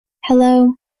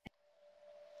Hello,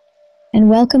 and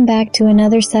welcome back to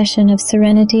another session of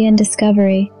Serenity and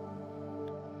Discovery.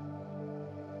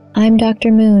 I'm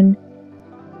Dr. Moon,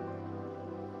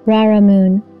 Rara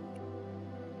Moon,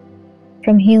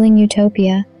 from Healing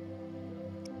Utopia.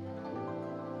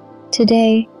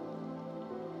 Today,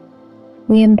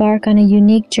 we embark on a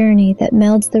unique journey that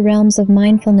melds the realms of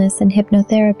mindfulness and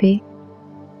hypnotherapy.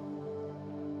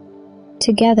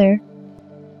 Together,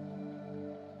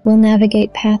 we'll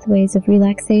navigate pathways of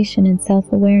relaxation and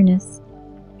self-awareness,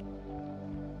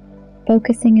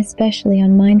 focusing especially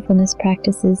on mindfulness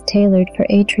practices tailored for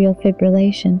atrial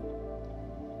fibrillation.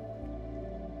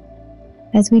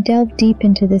 As we delve deep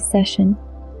into this session,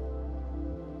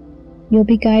 you'll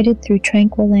be guided through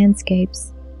tranquil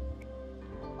landscapes,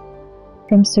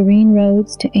 from serene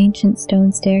roads to ancient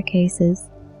stone staircases,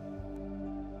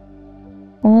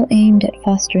 all aimed at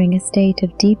fostering a state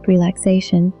of deep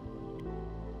relaxation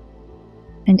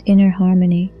and inner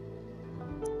harmony.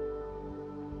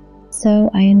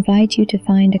 So I invite you to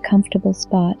find a comfortable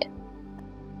spot.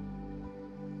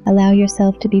 Allow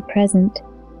yourself to be present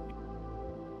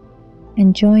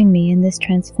and join me in this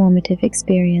transformative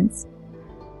experience.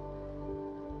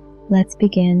 Let's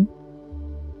begin.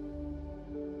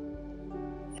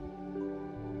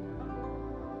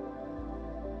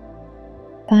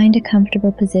 Find a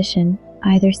comfortable position,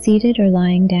 either seated or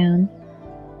lying down.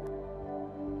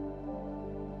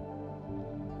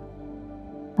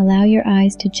 Allow your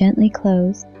eyes to gently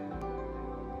close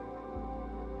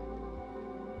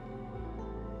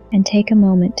and take a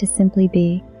moment to simply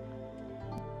be.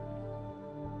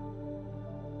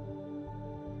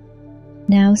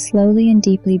 Now slowly and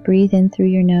deeply breathe in through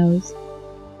your nose,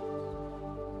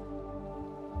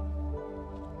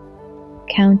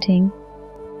 counting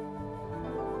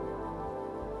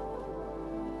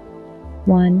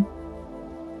 1,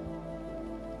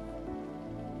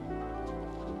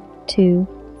 2,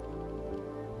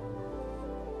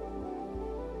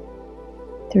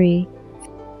 3,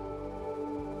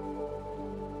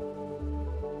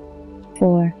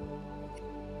 4.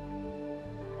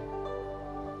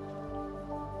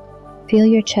 Feel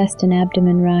your chest and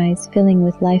abdomen rise, filling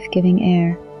with life-giving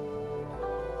air.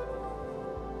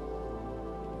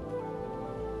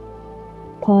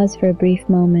 Pause for a brief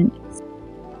moment,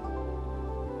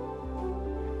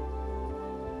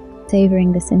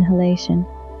 savoring this inhalation.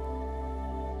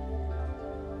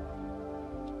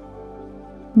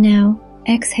 Now,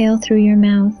 exhale through your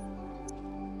mouth.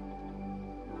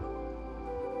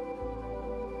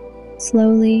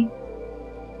 Slowly.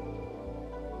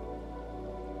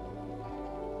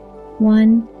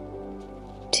 1,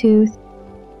 2,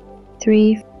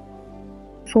 3,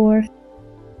 4,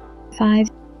 5,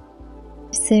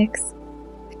 6.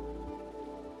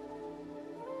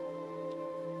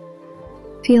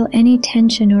 Feel any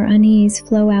tension or unease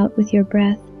flow out with your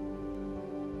breath,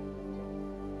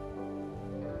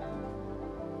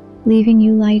 leaving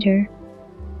you lighter.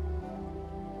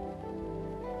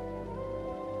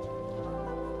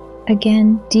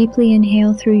 Again, deeply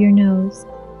inhale through your nose.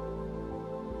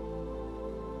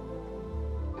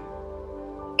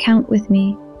 Count with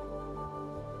me.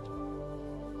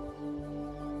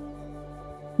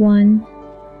 1,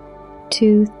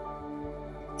 2,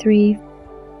 3,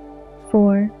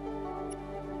 4.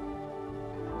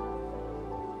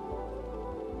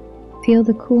 Feel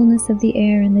the coolness of the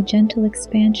air and the gentle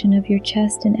expansion of your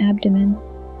chest and abdomen.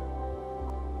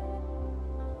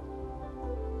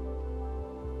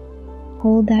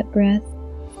 Hold that breath.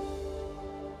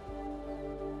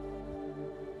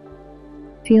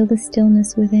 Feel the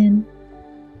stillness within.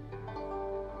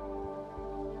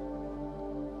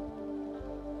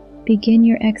 Begin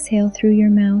your exhale through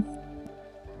your mouth,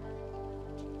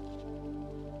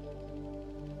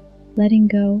 letting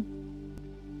go.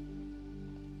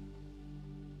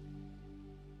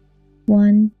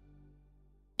 1,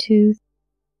 2,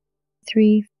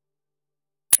 3,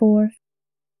 4,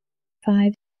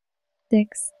 5,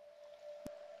 6.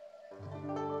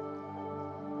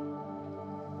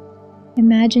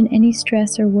 Imagine any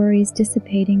stress or worries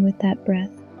dissipating with that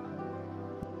breath.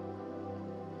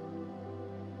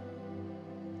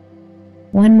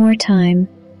 One more time.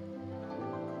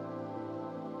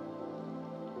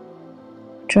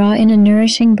 Draw in a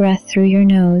nourishing breath through your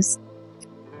nose.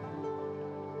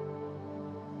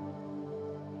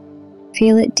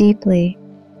 Feel it deeply.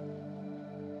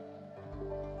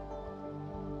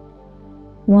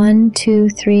 1, 2,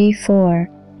 3, 4.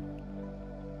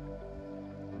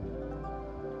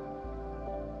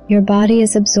 Your body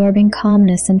is absorbing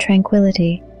calmness and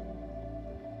tranquility.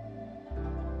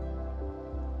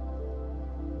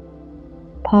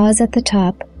 Pause at the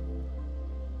top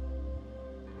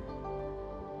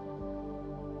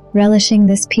relishing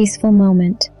this peaceful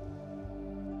moment.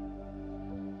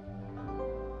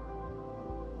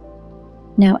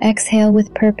 Now exhale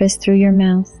with purpose through your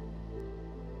mouth.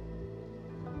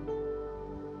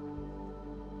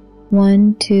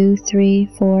 1, 2, 3,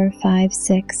 4, 5,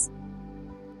 6.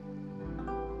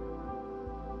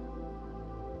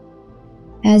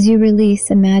 As you release,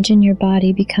 imagine your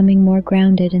body becoming more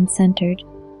grounded and centered.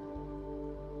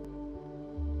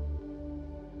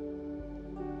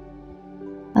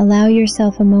 Allow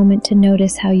yourself a moment to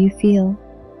notice how you feel.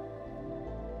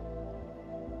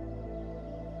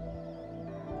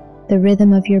 The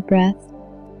rhythm of your breath,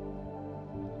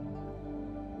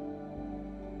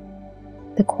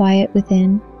 the quiet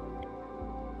within,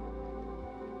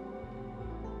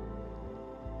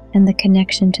 and the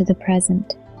connection to the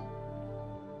present.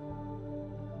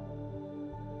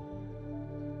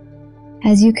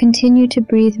 As you continue to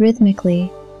breathe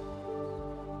rhythmically,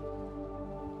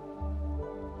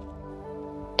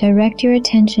 direct your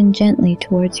attention gently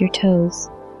towards your toes.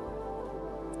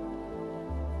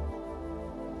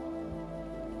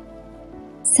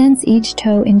 Sense each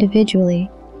toe individually.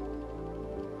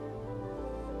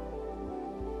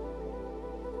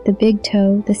 The big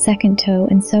toe, the second toe,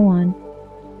 and so on.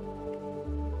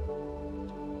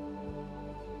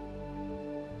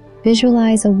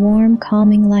 Visualize a warm,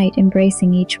 calming light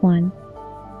embracing each one.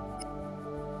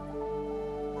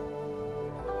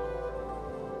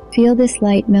 Feel this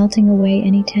light melting away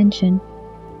any tension,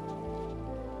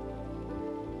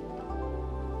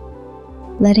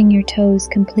 letting your toes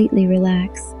completely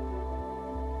relax.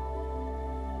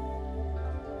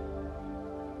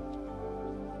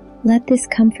 Let this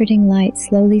comforting light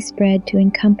slowly spread to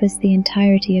encompass the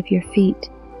entirety of your feet.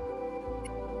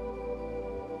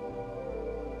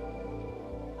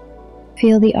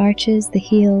 Feel the arches, the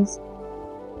heels,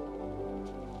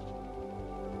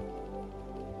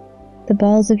 the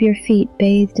balls of your feet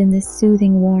bathed in this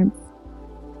soothing warmth.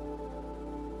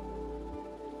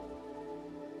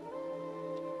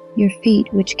 Your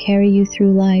feet, which carry you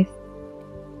through life,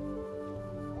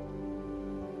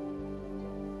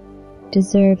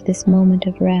 deserve this moment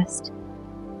of rest.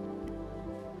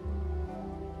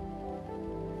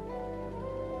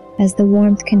 As the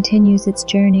warmth continues its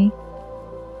journey,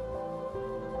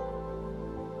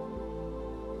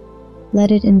 let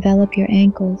it envelop your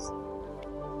ankles,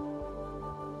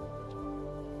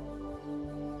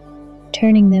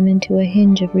 turning them into a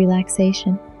hinge of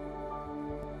relaxation.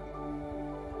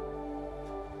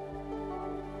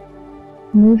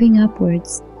 Moving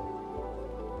upwards,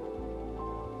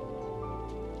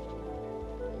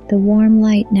 the warm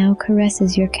light now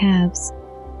caresses your calves.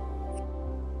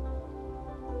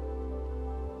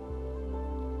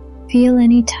 Feel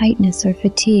any tightness or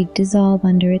fatigue dissolve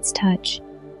under its touch.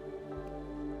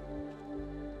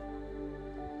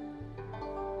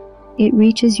 It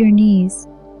reaches your knees,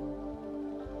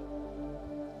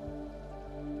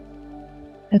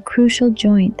 a crucial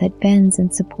joint that bends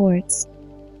and supports.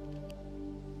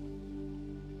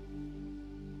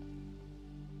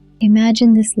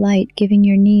 Imagine this light giving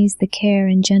your knees the care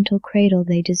and gentle cradle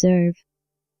they deserve.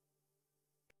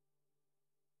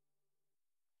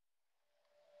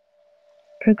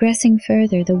 Progressing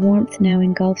further, the warmth now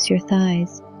engulfs your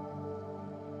thighs.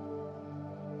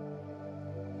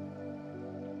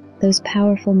 Those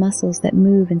powerful muscles that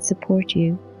move and support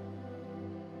you.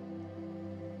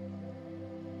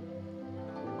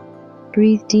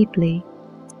 Breathe deeply,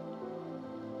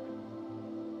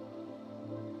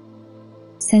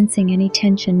 sensing any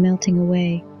tension melting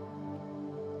away,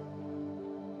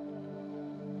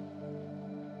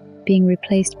 being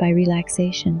replaced by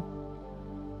relaxation.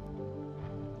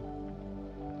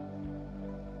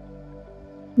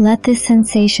 Let this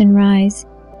sensation rise,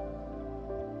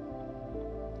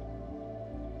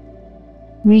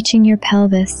 reaching your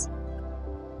pelvis,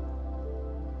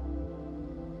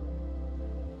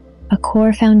 a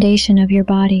core foundation of your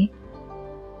body.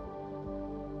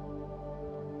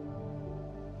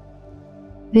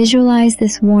 Visualize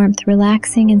this warmth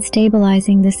relaxing and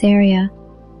stabilizing this area.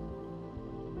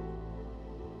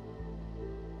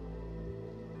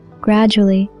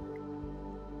 Gradually,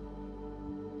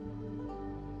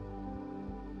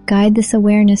 guide this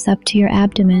awareness up to your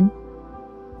abdomen.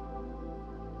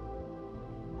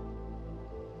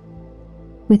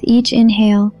 With each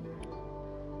inhale,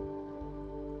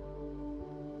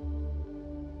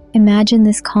 imagine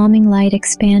this calming light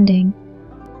expanding.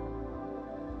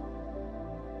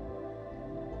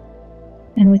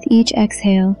 And with each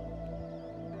exhale,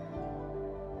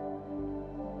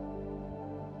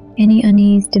 any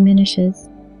unease diminishes.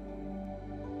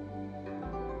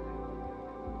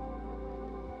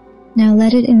 Now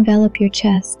let it envelop your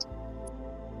chest.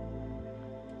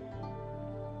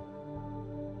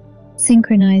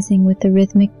 synchronizing with the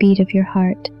rhythmic beat of your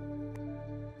heart.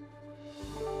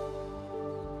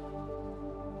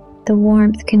 The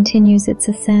warmth continues its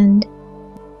ascent,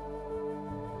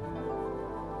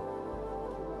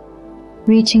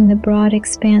 reaching the broad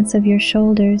expanse of your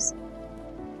shoulders,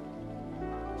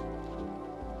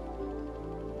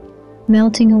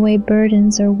 melting away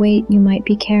burdens or weight you might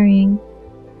be carrying.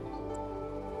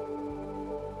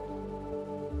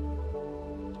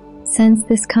 Sense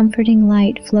this comforting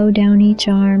light flow down each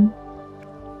arm,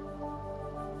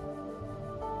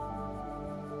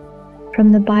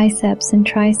 from the biceps and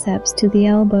triceps to the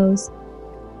elbows,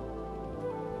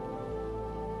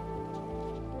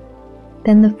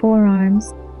 then the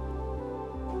forearms,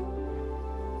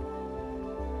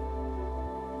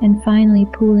 and finally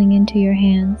pooling into your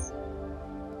hands.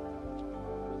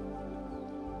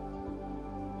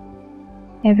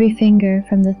 Every finger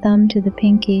from the thumb to the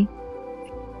pinky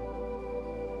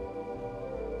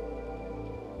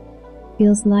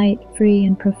feels light, free,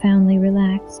 and profoundly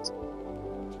relaxed.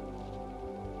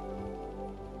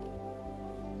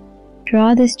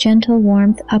 Draw this gentle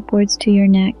warmth upwards to your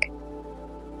neck,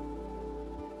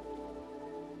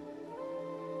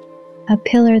 a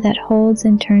pillar that holds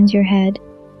and turns your head.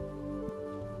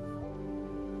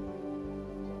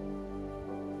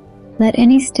 Let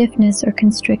any stiffness or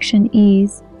constriction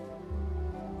ease.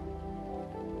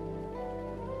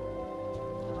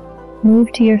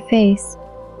 Move to your face,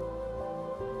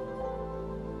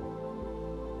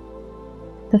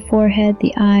 the forehead,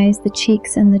 the eyes, the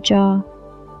cheeks, and the jaw.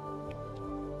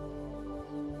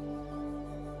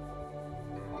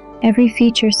 Every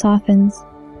feature softens,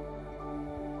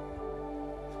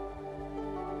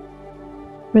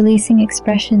 releasing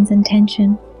expressions and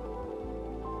tension.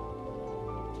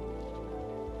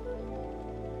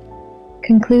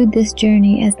 Conclude this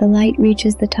journey as the light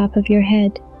reaches the top of your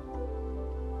head,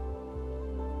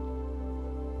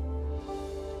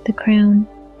 the crown.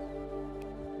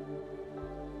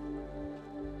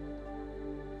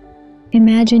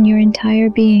 Imagine your entire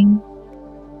being,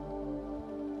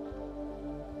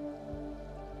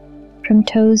 from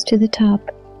toes to the top,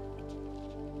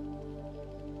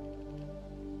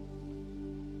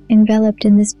 enveloped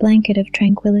in this blanket of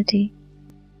tranquility.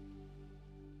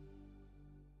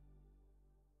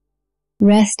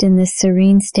 Rest in this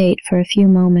serene state for a few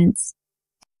moments,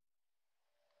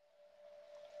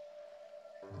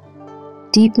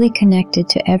 deeply connected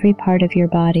to every part of your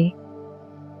body.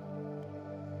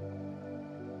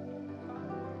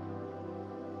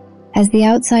 As the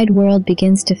outside world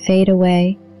begins to fade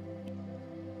away,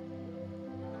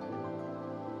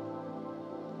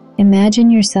 imagine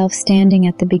yourself standing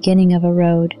at the beginning of a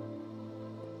road.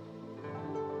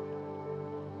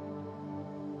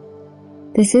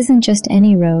 This isn't just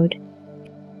any road.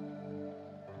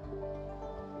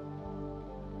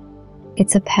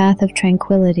 It's a path of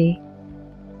tranquility,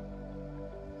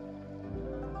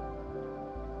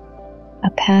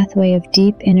 a pathway of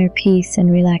deep inner peace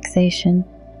and relaxation.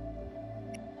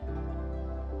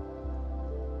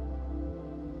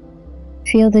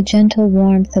 Feel the gentle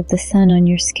warmth of the sun on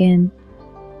your skin,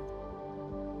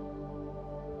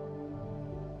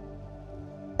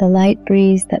 the light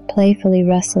breeze that playfully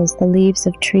rustles the leaves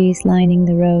of trees lining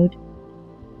the road.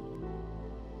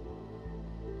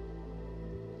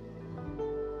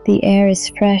 The air is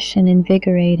fresh and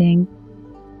invigorating,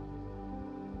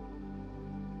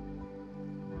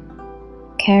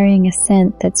 carrying a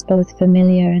scent that's both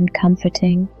familiar and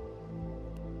comforting.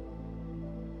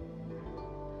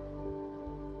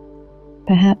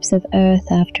 Perhaps of earth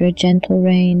after a gentle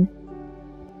rain,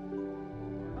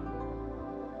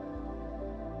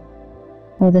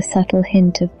 or the subtle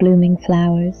hint of blooming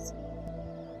flowers.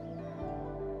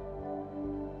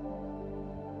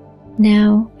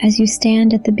 Now, as you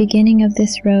stand at the beginning of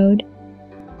this road,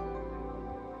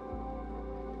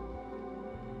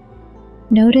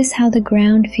 notice how the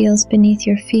ground feels beneath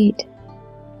your feet.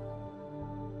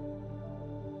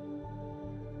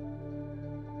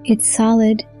 It's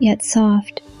solid yet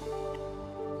soft,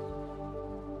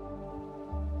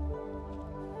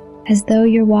 as though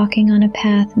you're walking on a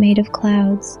path made of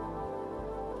clouds.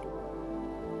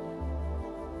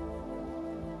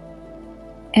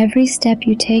 Every step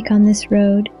you take on this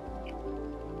road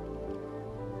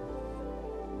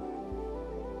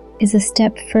is a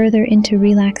step further into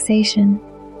relaxation,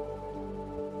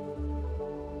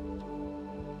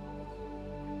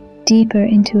 deeper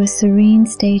into a serene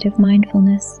state of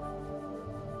mindfulness.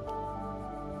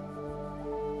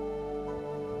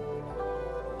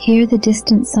 Hear the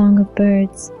distant song of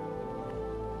birds,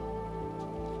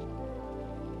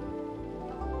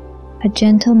 a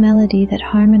gentle melody that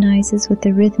harmonizes with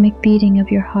the rhythmic beating of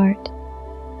your heart.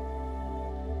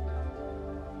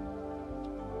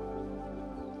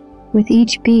 With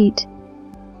each beat,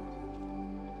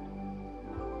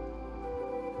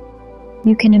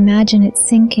 you can imagine it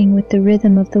syncing with the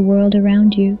rhythm of the world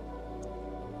around you.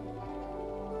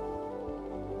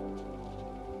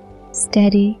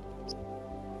 Steady,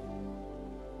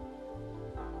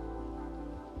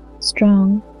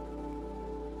 strong,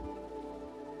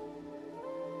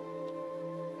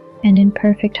 and in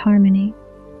perfect harmony.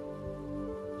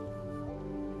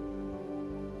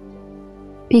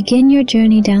 Begin your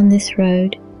journey down this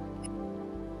road,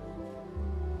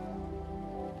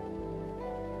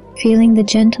 feeling the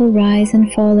gentle rise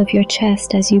and fall of your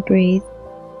chest as you breathe.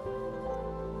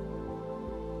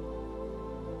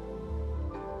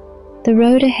 The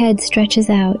road ahead stretches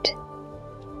out,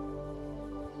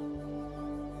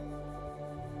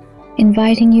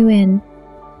 inviting you in.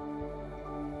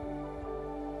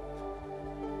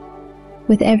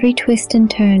 With every twist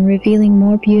and turn revealing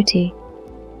more beauty,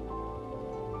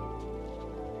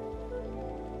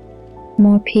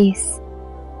 more peace.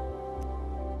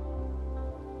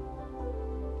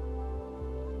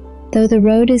 Though the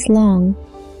road is long,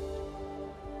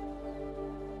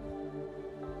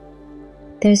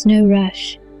 there's no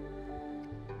rush.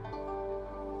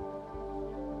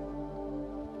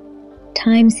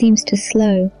 Time seems to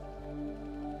slow,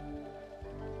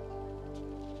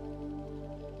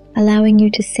 allowing you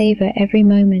to savor every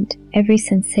moment, every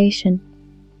sensation.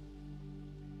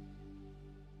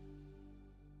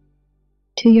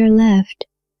 To your left,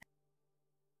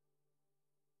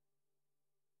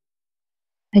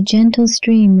 a gentle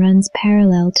stream runs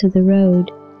parallel to the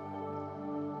road.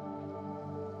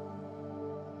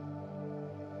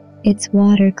 Its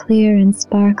water clear and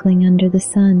sparkling under the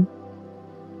sun.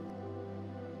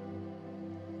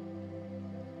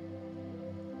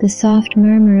 The soft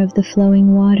murmur of the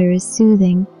flowing water is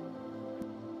soothing,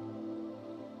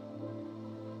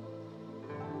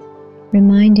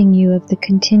 reminding you of the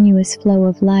continuous flow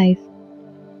of life,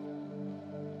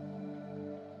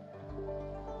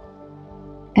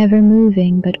 ever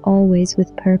moving but always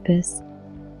with purpose.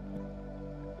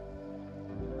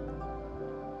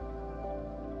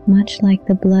 Much like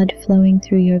the blood flowing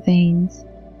through your veins,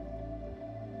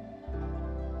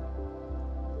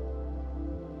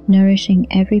 nourishing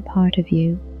every part of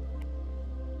you.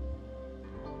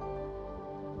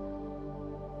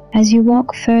 As you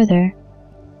walk further,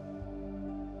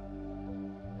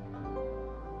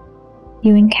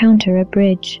 you encounter a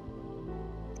bridge.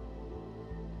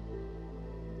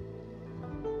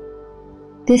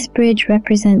 This bridge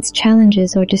represents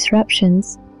challenges or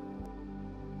disruptions,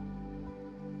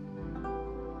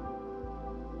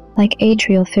 like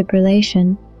atrial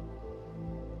fibrillation.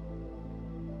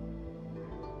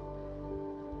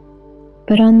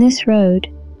 But on this road,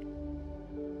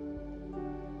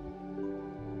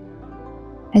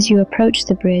 as you approach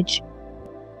the bridge,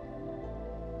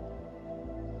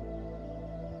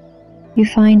 you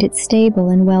find it stable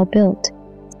and well built,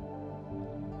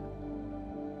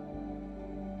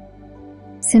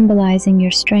 symbolizing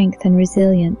your strength and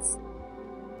resilience.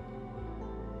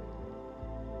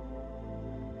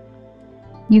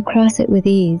 You cross it with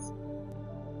ease,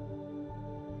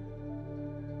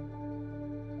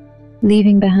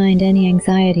 leaving behind any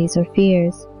anxieties or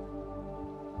fears,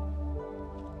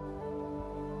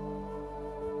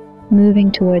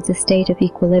 moving towards a state of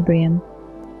equilibrium.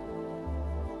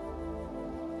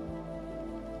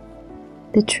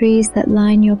 The trees that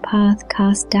line your path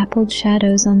cast dappled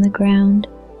shadows on the ground.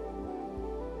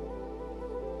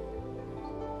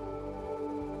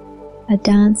 A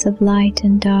dance of light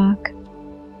and dark.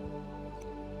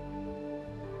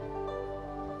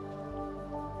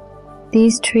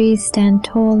 These trees stand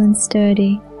tall and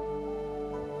sturdy,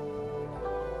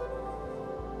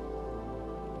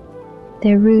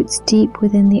 their roots deep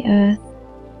within the earth.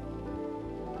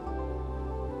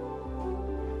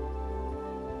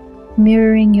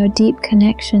 Mirroring your deep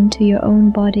connection to your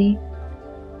own body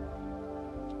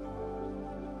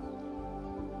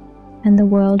and the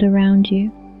world around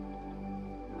you.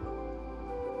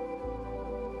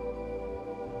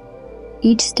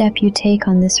 Each step you take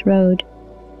on this road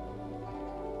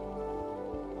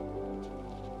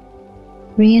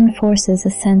reinforces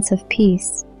a sense of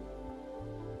peace,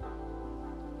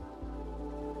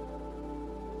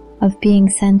 of being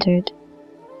centered.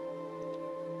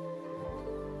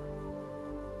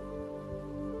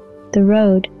 The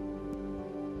road,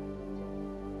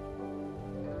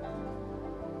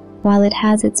 while it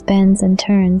has its bends and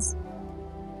turns,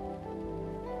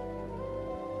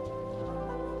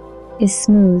 is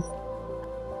smooth,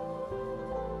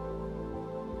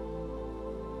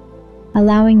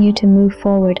 allowing you to move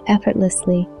forward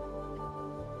effortlessly,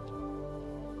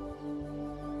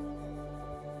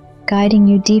 guiding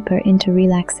you deeper into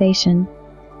relaxation.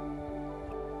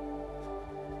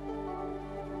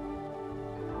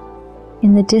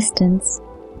 In the distance,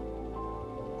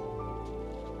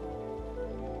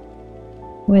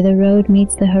 where the road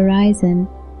meets the horizon,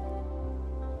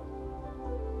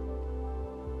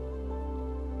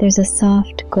 there's a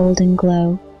soft golden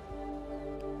glow.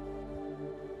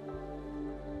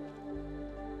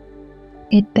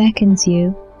 It beckons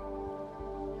you,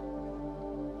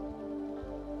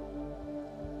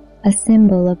 a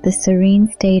symbol of the serene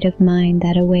state of mind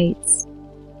that awaits.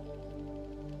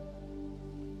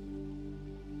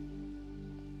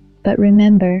 But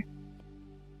remember,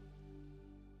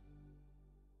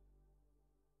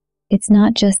 it's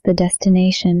not just the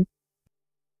destination,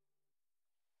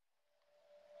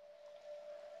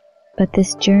 but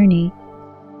this journey,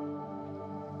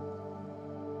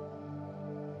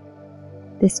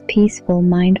 this peaceful,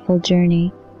 mindful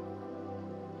journey,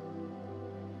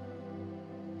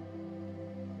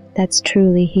 that's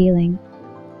truly healing.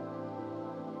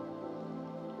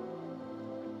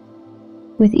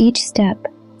 With each step,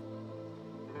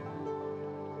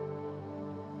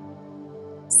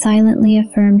 silently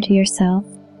affirm to yourself,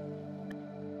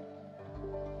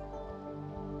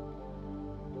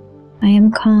 I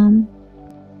am calm.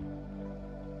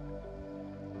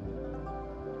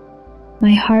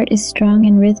 My heart is strong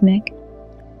and rhythmic.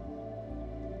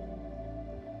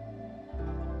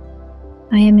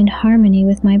 I am in harmony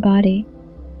with my body.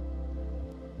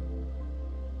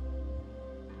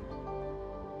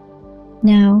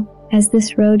 Now, as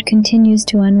this road continues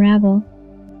to unravel,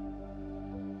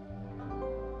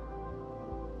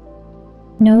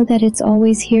 know that it's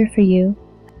always here for you,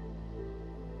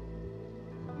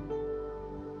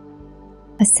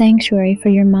 a sanctuary for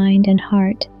your mind and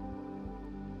heart,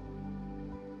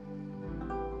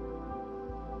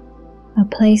 a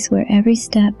place where every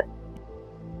step,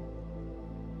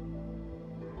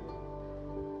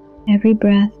 every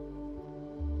breath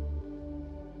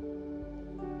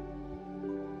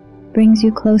brings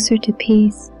you closer to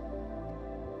peace,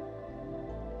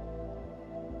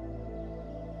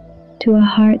 to a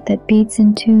heart that beats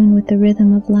in tune with the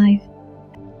rhythm of life.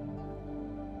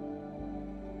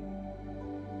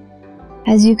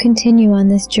 As you continue on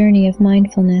this journey of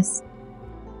mindfulness,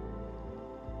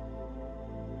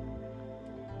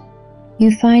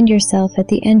 you find yourself at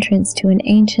the entrance to an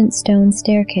ancient stone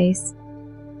staircase.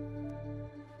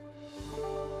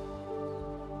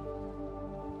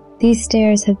 These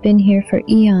stairs have been here for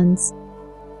eons,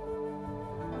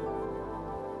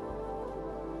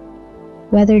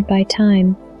 weathered by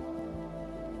time,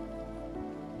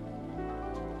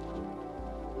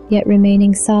 yet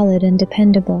remaining solid and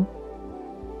dependable.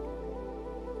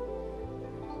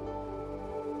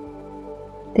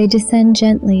 They descend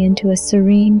gently into a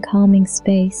serene, calming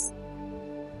space,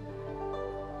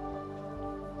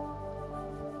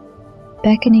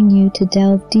 beckoning you to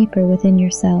delve deeper within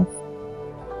yourself.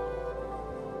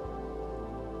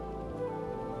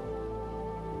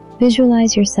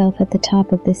 Visualize yourself at the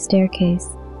top of this staircase.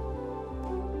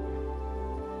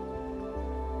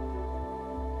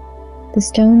 The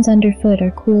stones underfoot are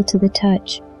cool to the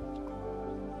touch,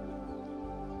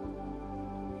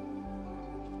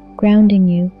 grounding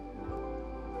you,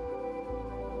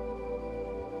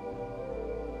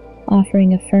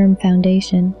 offering a firm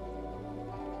foundation.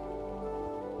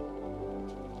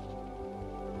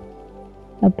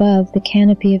 Above, the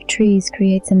canopy of trees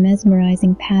creates a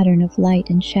mesmerizing pattern of light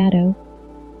and shadow,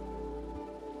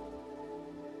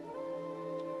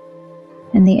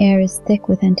 and the air is thick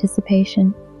with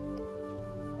anticipation.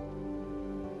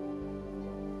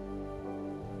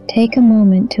 Take a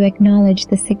moment to acknowledge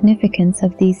the significance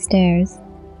of these stairs.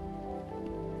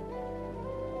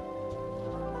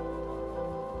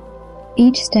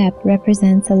 Each step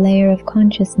represents a layer of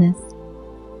consciousness,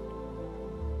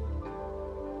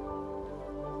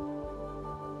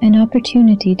 an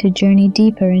opportunity to journey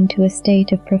deeper into a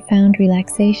state of profound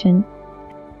relaxation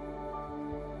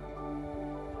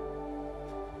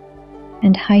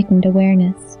and heightened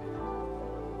awareness.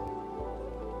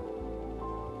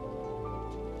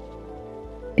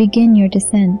 Begin your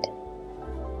descent.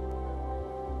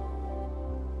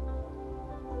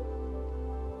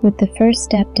 With the first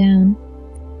step down,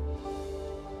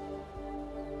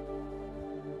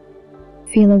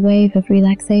 feel a wave of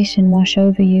relaxation wash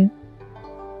over you.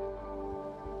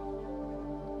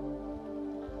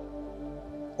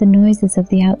 The noises of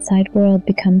the outside world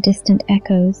become distant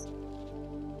echoes,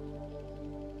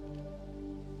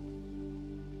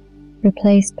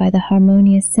 replaced by the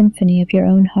harmonious symphony of your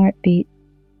own heartbeat.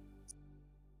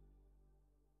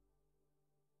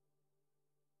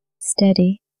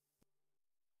 Steady,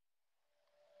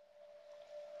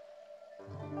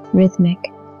 rhythmic.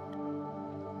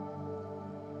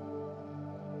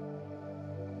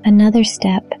 Another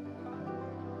step,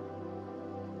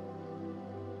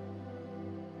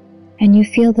 and you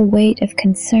feel the weight of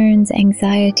concerns,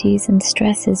 anxieties, and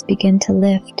stresses begin to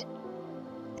lift.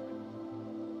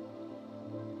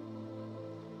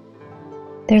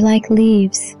 They're like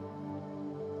leaves,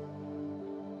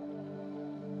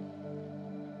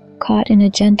 caught in a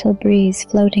gentle breeze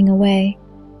floating away.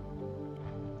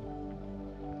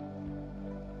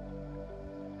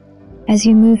 As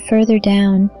you move further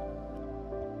down,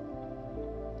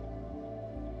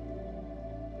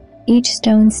 each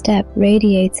stone step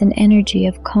radiates an energy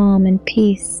of calm and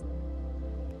peace.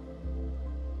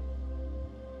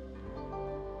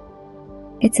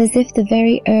 It's as if the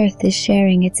very earth is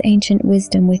sharing its ancient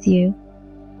wisdom with you,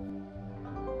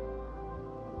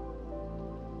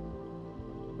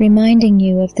 reminding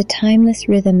you of the timeless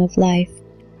rhythm of life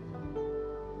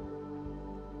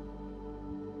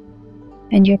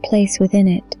and your place within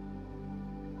it.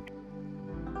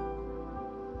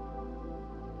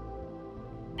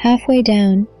 Halfway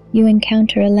down, you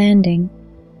encounter a landing.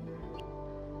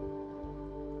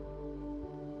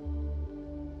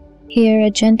 Here, a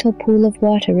gentle pool of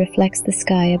water reflects the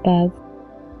sky above.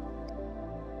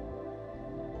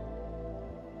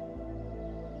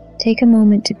 Take a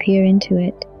moment to peer into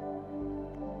it.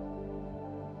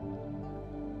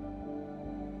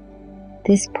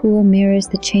 This pool mirrors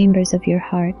the chambers of your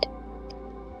heart.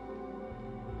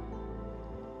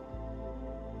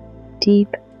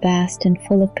 Deep, vast, and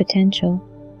full of potential.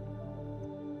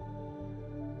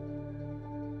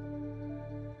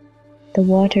 The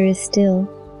water is still,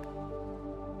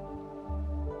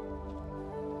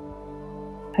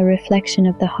 a reflection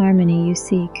of the harmony you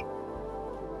seek.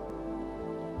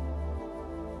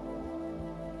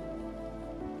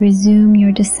 Resume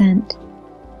your descent.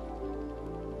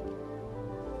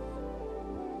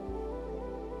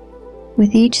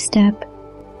 With each step,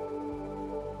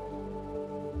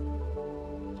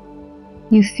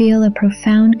 you feel a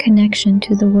profound connection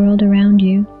to the world around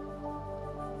you.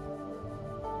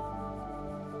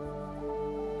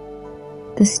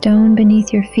 The stone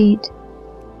beneath your feet,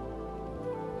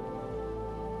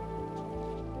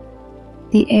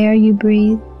 the air you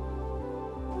breathe,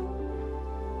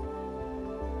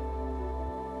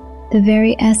 the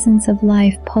very essence of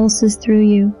life pulses through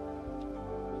you,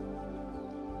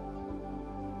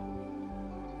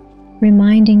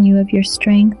 reminding you of your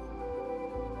strength,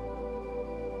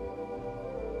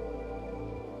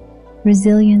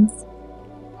 resilience,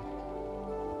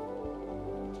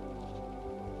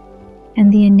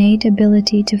 and the innate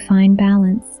ability to find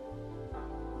balance.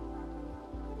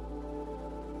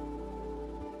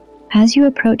 As you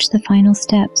approach the final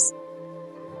steps,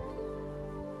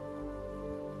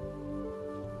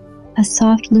 a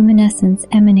soft luminescence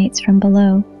emanates from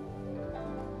below.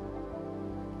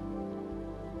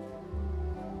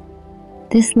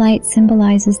 This light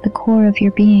symbolizes the core of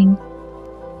your being,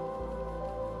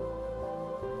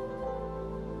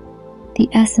 the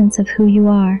essence of who you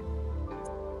are.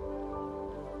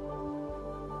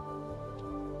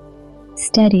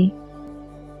 Steady,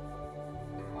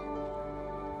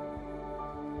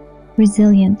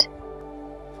 resilient,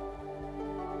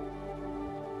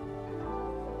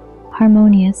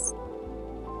 harmonious.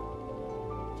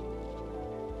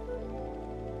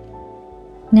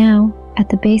 Now, at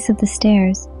the base of the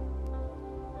stairs,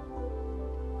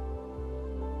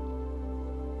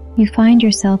 you find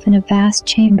yourself in a vast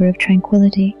chamber of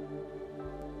tranquility.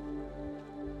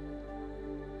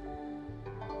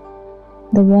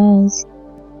 The walls,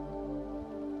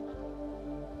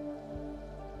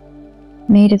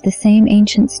 made of the same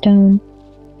ancient stone,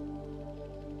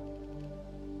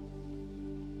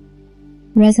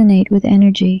 resonate with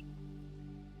energy,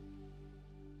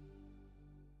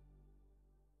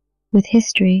 with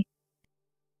history,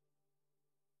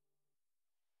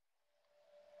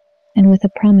 and with a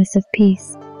promise of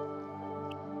peace.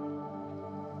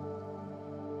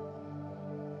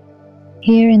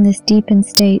 Here in this deepened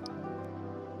state,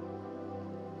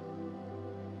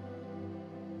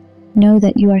 know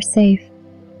that you are safe.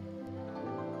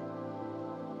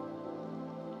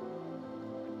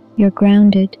 You're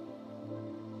grounded,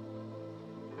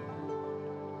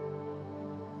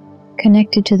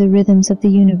 connected to the rhythms of the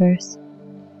universe.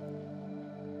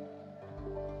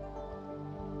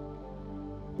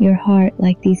 Your heart,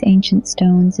 like these ancient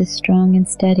stones, is strong and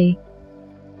steady,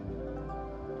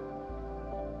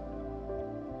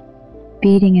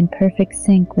 beating in perfect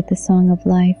sync with the song of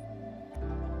life.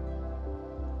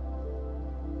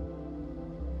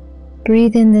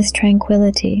 Breathe in this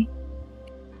tranquility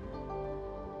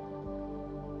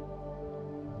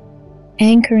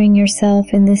anchoring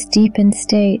yourself in this deepened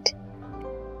state,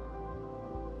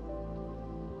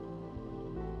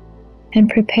 and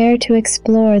prepare to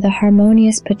explore the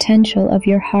harmonious potential of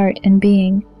your heart and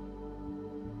being.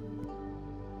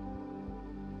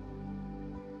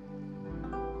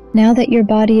 Now that your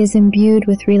body is imbued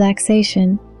with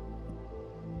relaxation,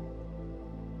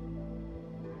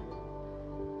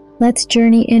 let's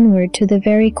journey inward to the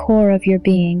very core of your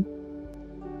being,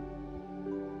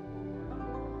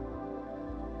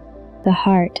 the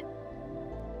heart.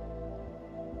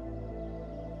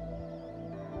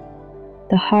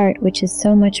 The heart, which is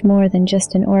so much more than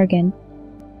just an organ,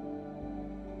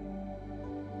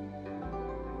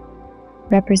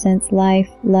 represents life,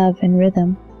 love, and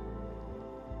rhythm.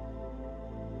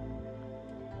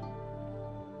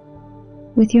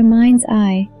 With your mind's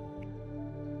eye,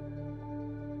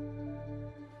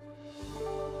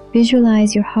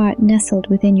 visualize your heart nestled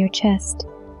within your chest.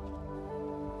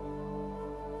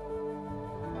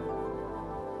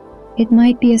 It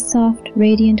might be a soft,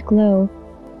 radiant glow,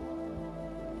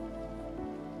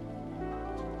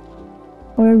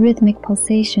 or a rhythmic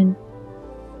pulsation.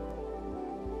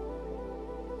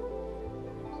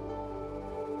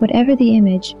 Whatever the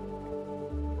image,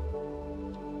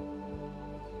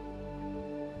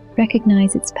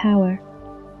 recognize its power.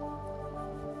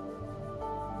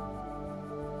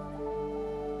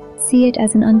 See it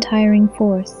as an untiring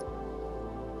force,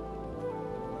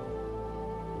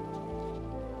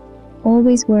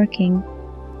 always working,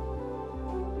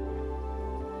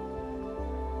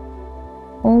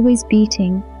 always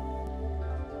beating,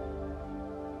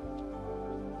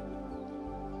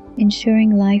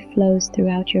 ensuring life flows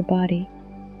throughout your body.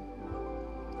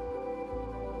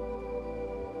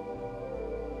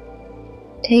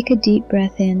 Take a deep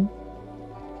breath in,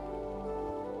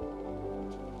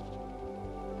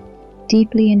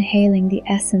 deeply inhaling the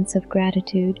essence of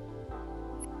gratitude.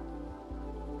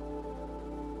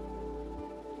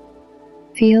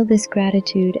 Feel this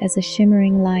gratitude as a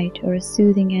shimmering light or a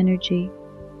soothing energy.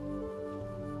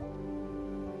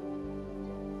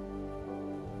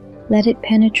 Let it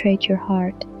penetrate your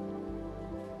heart,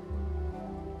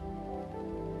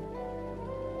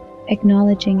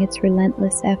 acknowledging its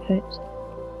relentless effort,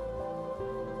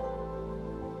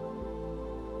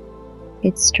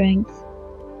 its strength,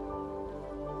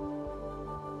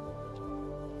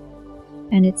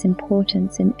 and its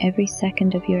importance in every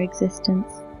second of your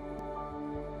existence.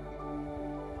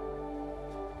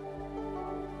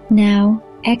 Now,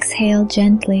 exhale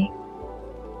gently.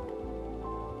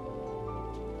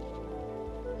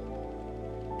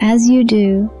 As you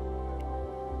do,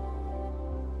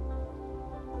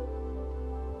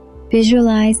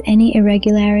 visualize any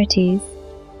irregularities,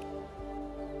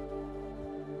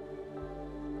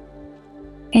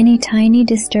 any tiny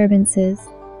disturbances,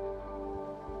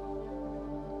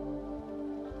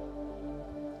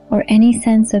 or any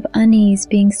sense of unease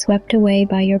being swept away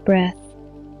by your breath.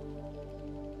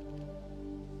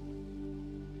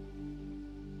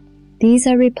 These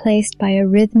are replaced by a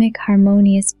rhythmic,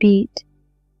 harmonious beat,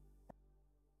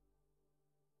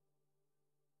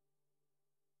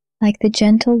 like the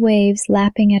gentle waves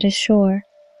lapping at a shore,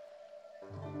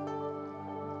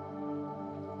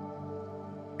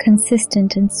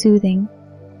 consistent and soothing.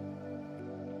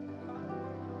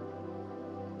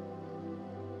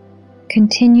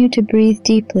 Continue to breathe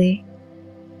deeply.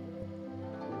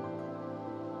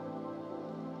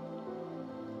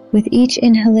 With each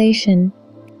inhalation,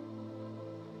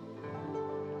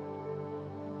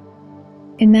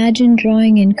 imagine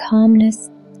drawing in calmness,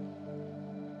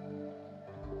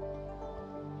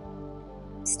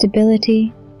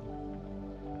 stability,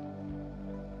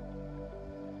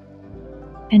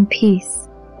 and peace.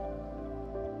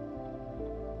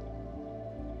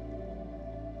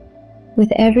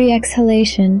 With every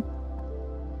exhalation,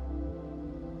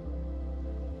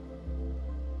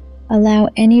 allow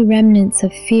any remnants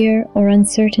of fear or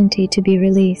uncertainty to be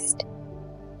released.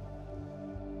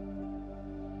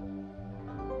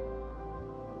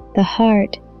 The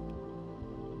heart,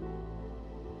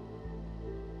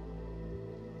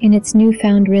 in its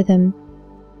newfound rhythm,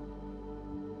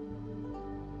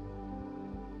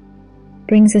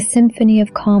 brings a symphony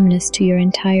of calmness to your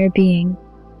entire being.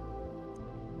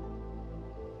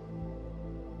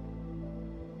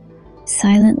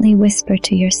 Silently whisper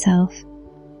to yourself,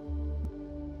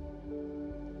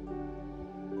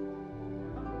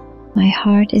 "My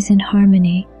heart is in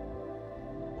harmony.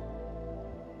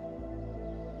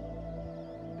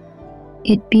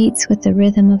 It beats with the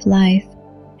rhythm of life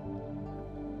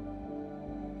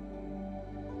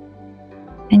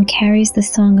and carries the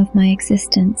song of my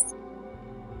existence."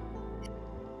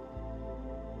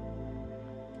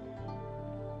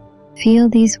 Feel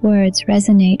these words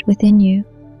resonate within you.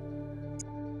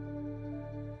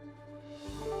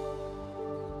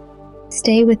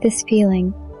 Stay with this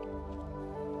feeling,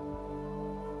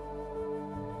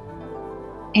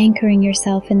 anchoring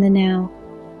yourself in the now.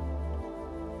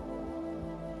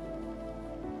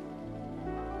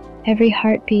 Every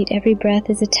heartbeat, every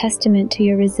breath is a testament to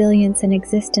your resilience and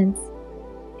existence.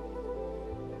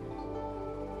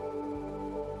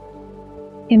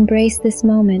 Embrace this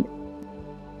moment,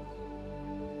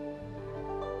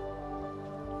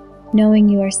 knowing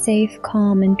you are safe,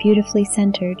 calm, and beautifully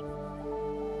centered.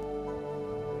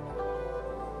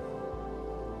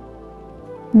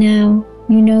 Now,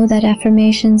 you know that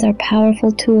affirmations are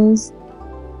powerful tools,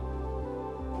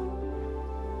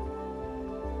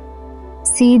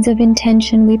 seeds of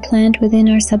intention we plant within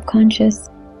our subconscious.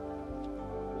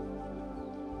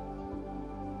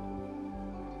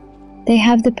 They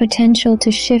have the potential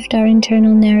to shift our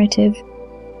internal narrative,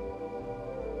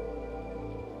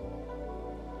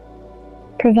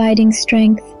 providing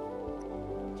strength,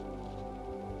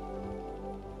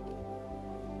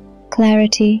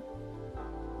 clarity,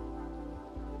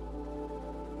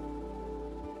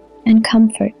 and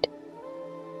comfort.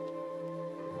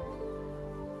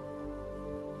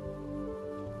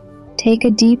 Take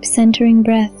a deep centering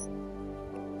breath.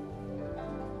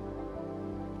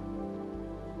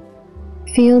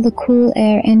 Feel the cool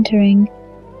air entering,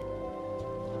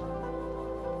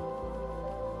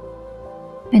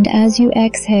 and as you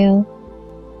exhale,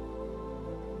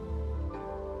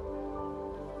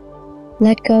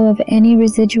 let go of any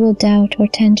residual doubt or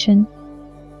tension.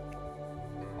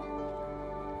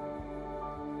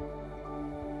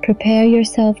 Prepare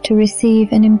yourself to receive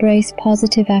and embrace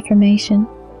positive affirmation.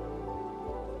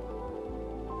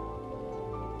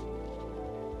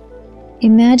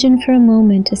 Imagine for a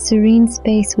moment a serene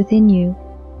space within you,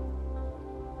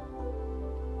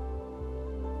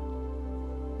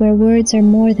 where words are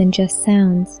more than just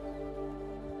sounds.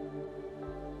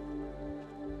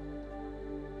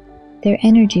 They're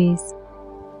energies.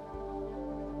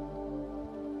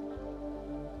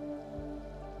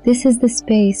 This is the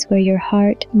space where your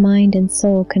heart, mind, and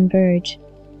soul converge.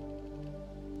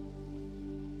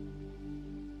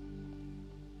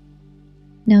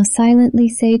 Now silently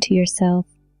say to yourself,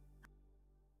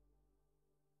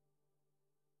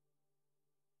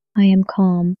 I am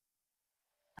calm.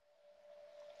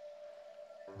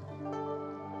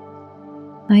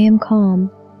 I am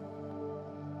calm.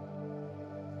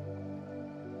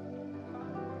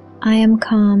 I am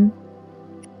calm.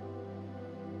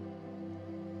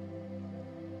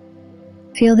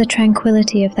 Feel the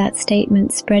tranquility of that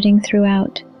statement spreading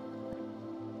throughout,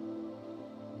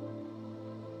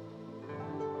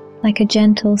 like a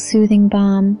gentle, soothing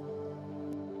balm.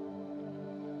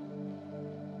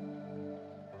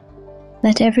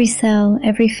 Let every cell,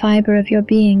 every fiber of your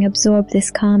being absorb this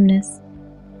calmness.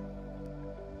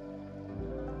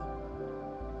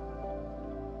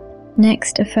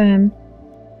 Next, affirm,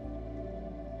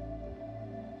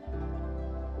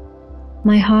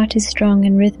 my heart is strong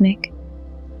and rhythmic.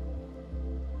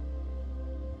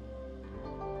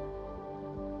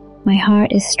 My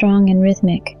heart is strong and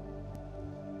rhythmic.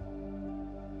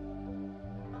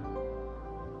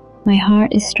 My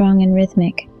heart is strong and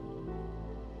rhythmic.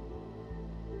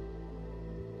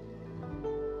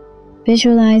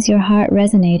 Visualize your heart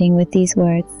resonating with these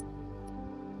words.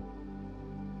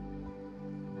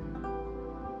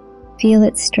 Feel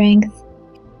its strength,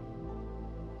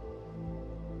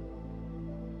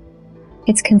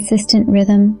 its consistent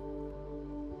rhythm,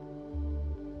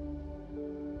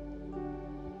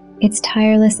 its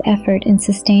tireless effort in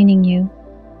sustaining you.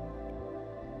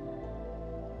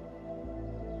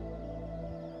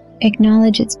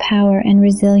 Acknowledge its power and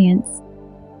resilience.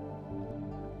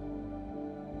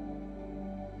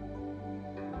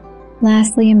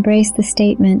 Lastly, embrace the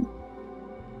statement,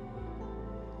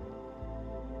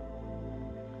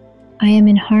 I am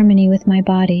in harmony with my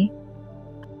body.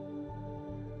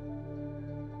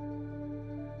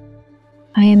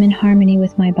 I am in harmony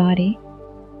with my body.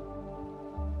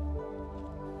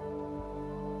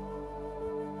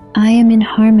 I am in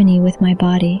harmony with my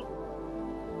body.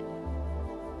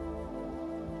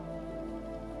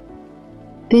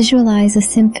 Visualize a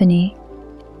symphony.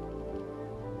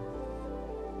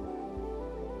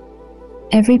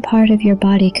 Every part of your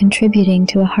body contributing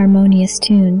to a harmonious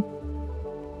tune.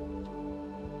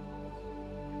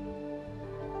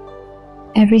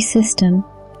 Every system,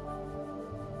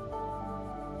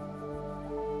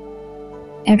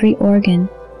 every organ,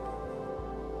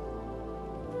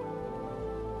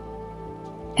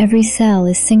 every cell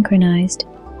is synchronized.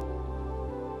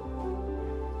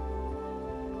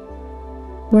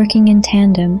 working in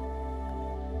tandem,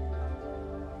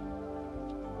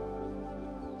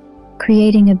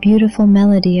 creating a beautiful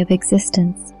melody of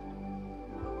existence.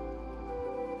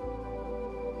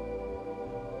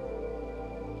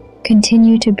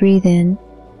 Continue to breathe in,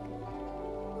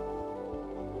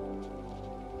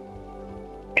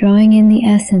 drawing in the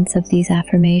essence of these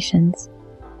affirmations.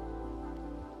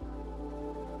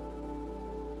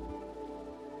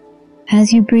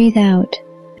 As you breathe out,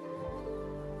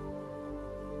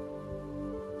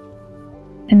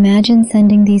 imagine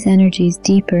sending these energies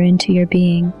deeper into your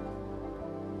being,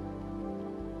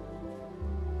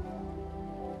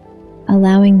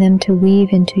 allowing them to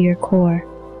weave into your core.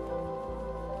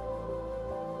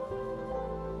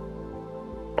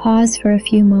 Pause for a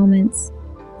few moments,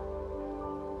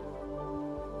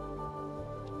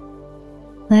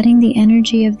 letting the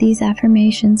energy of these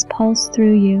affirmations pulse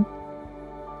through you.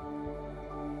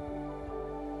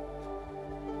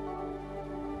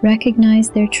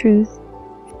 Recognize their truth.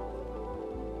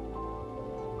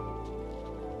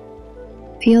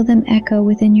 Feel them echo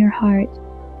within your heart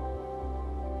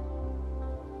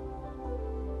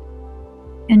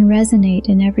and resonate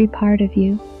in every part of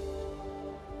you.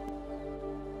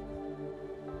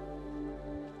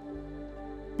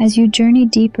 As you journey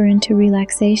deeper into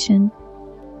relaxation,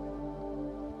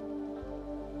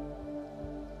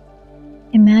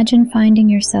 imagine finding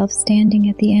yourself standing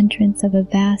at the entrance of a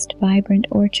vast, vibrant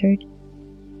orchard.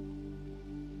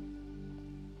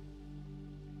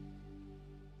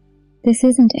 This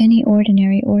isn't any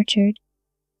ordinary orchard.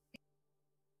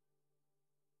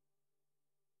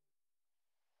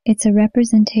 It's a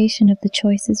representation of the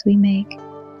choices we make,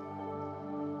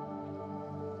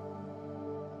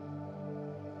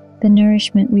 the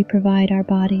nourishment we provide our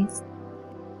bodies,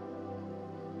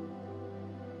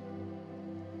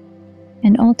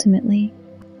 and ultimately,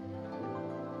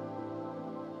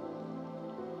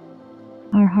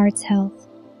 our heart's health.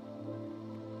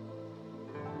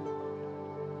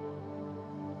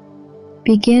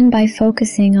 Begin by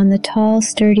focusing on the tall,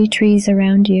 sturdy trees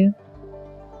around you.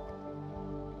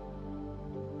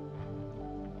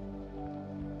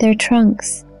 Their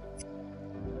trunks,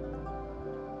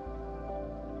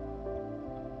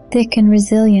 thick and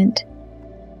resilient,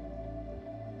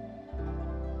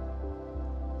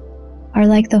 are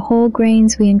like the whole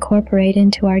grains we incorporate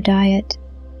into our diet.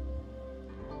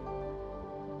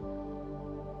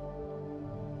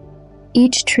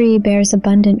 Each tree bears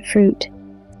abundant fruit,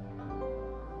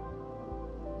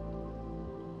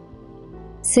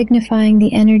 signifying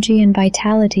the energy and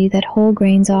vitality that whole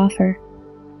grains offer.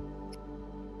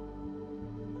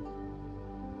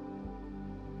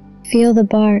 Feel the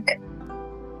bark,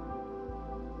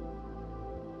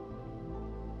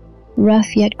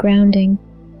 rough yet grounding,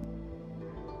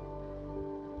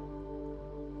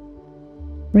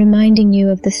 reminding you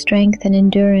of the strength and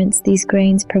endurance these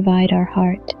grains provide our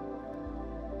heart.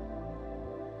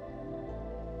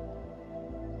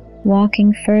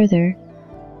 Walking further,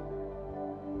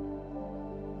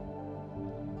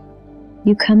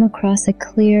 you come across a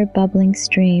clear, bubbling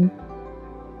stream.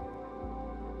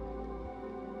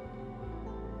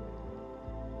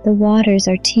 The waters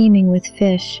are teeming with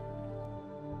fish,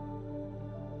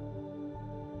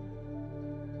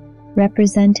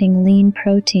 representing lean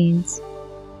proteins.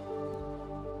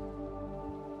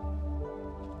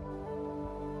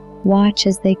 Watch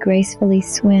as they gracefully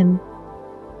swim,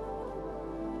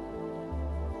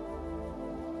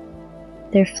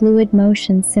 their fluid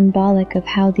motion symbolic of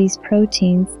how these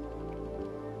proteins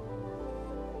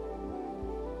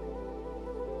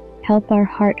help our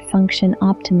heart function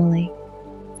optimally,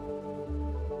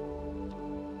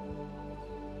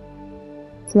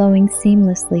 flowing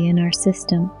seamlessly in our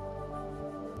system.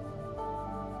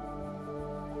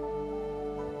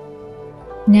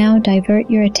 Now divert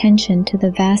your attention to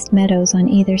the vast meadows on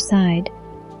either side.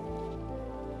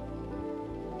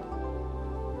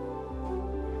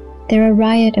 They're a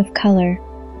riot of color,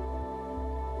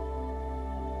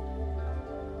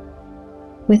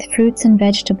 with fruits and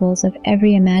vegetables of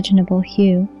every imaginable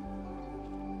hue.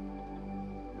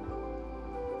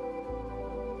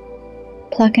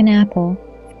 Pluck an apple,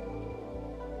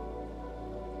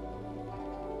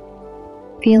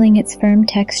 feeling its firm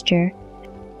texture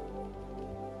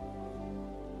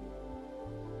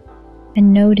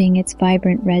and noting its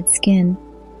vibrant red skin.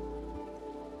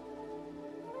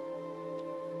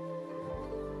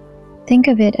 Think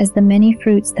of it as the many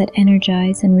fruits that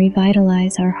energize and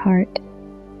revitalize our heart.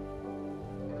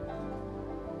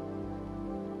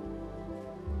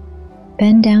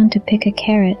 Bend down to pick a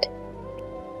carrot.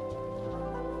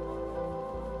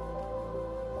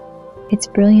 Its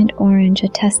brilliant orange a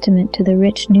testament to the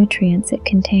rich nutrients it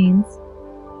contains.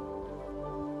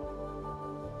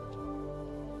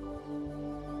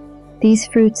 These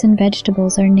fruits and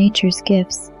vegetables are nature's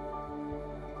gifts,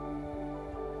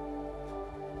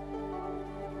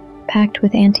 packed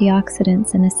with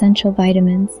antioxidants and essential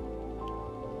vitamins,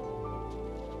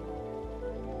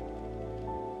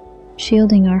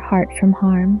 shielding our heart from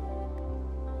harm.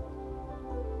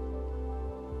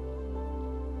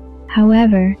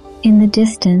 However, in the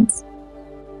distance,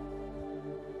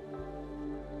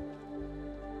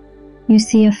 you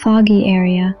see a foggy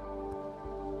area,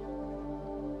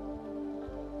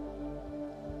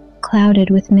 clouded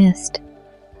with mist.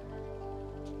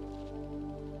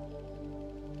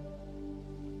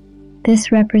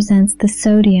 This represents the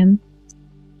sodium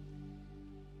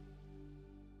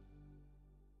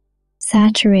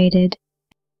saturated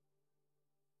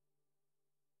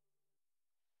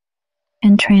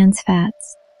and trans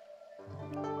fats.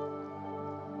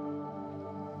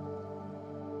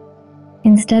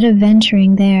 Instead of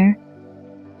venturing there,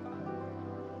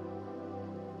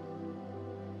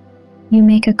 you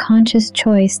make a conscious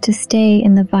choice to stay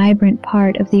in the vibrant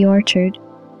part of the orchard,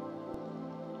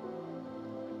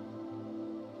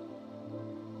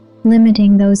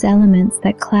 limiting those elements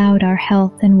that cloud our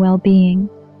health and well-being.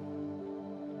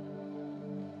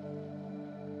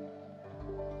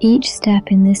 Each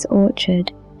step in this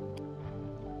orchard,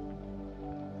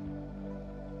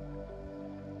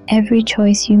 every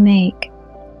choice you make,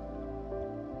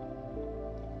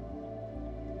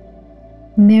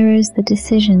 mirrors the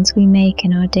decisions we make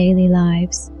in our daily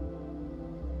lives.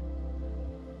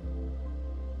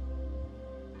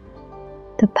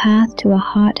 The path to a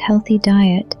heart healthy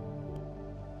diet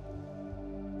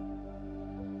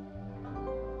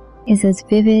is as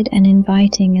vivid and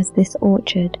inviting as this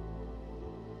orchard,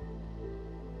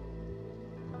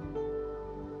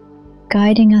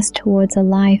 guiding us towards a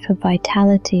life of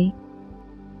vitality,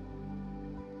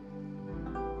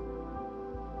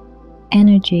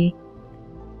 energy,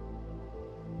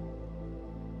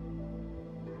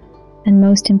 and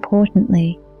most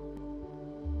importantly,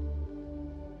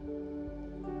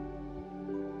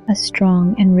 a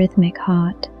strong and rhythmic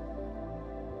heart.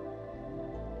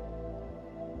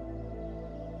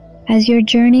 As your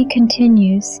journey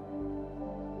continues,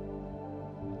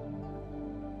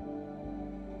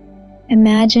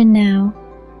 imagine now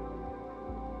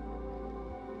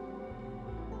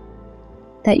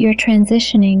that you're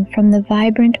transitioning from the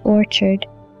vibrant orchard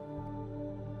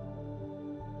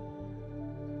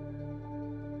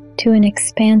to an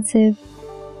expansive,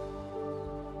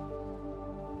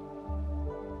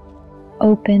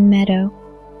 open meadow.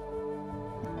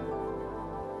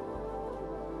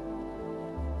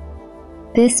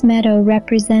 This meadow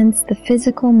represents the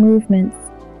physical movements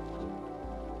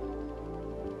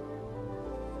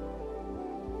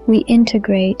we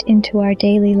integrate into our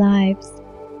daily lives.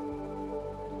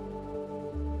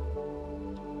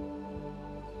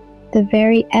 The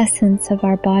very essence of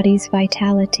our body's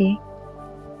vitality.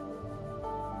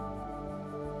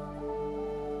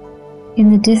 In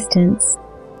the distance,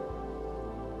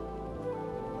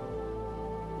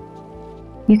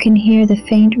 you can hear the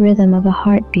faint rhythm of a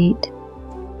heartbeat,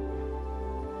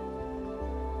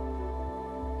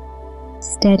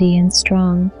 steady and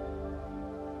strong.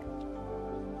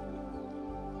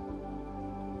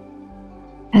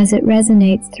 As it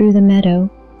resonates through the meadow,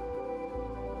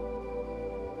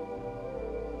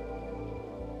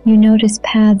 you notice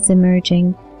paths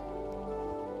emerging,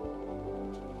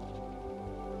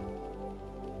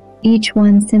 each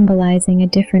one symbolizing a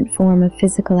different form of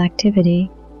physical activity.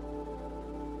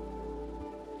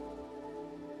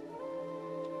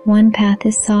 One path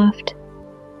is soft,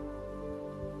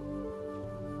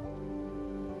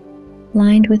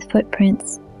 lined with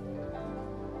footprints,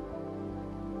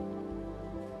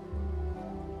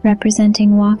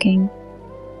 representing walking.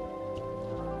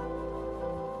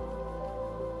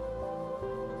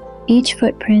 Each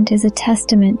footprint is a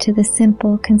testament to the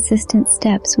simple, consistent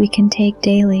steps we can take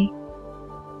daily.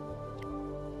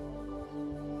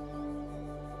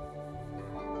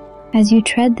 As you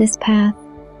tread this path,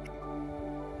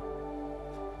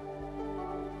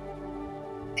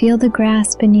 feel the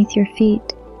grass beneath your feet,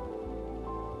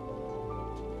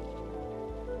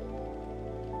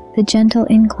 the gentle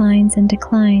inclines and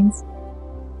declines,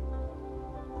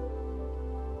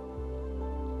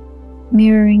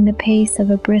 mirroring the pace of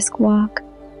a brisk walk.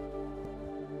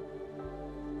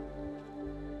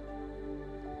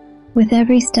 With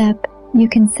every step, you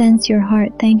can sense your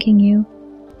heart thanking you,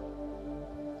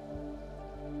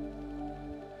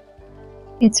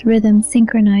 its rhythm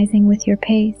synchronizing with your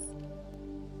pace.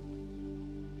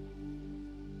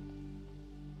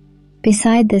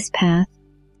 Beside this path,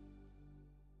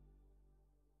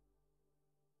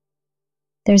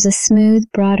 there's a smooth,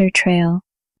 broader trail,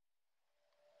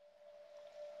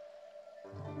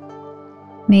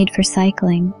 made for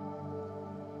cycling.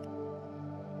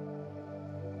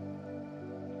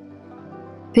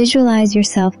 Visualize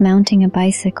yourself mounting a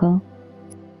bicycle,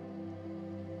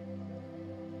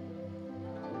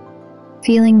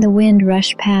 feeling the wind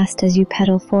rush past as you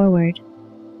pedal forward.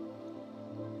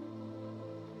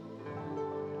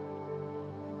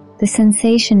 The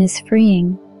sensation is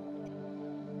freeing.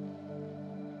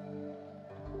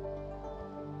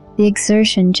 The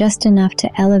exertion just enough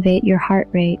to elevate your heart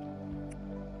rate,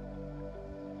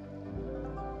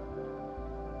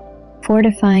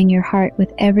 fortifying your heart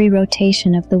with every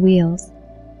rotation of the wheels.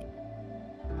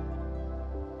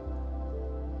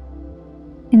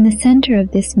 In the center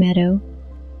of this meadow,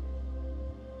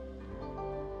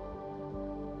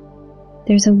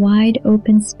 there's a wide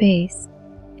open space,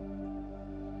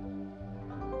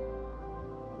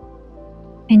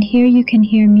 and here you can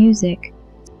hear music,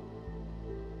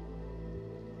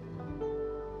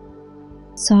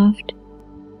 soft,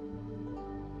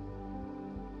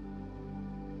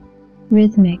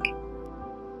 rhythmic,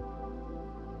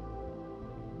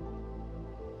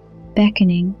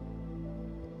 beckoning.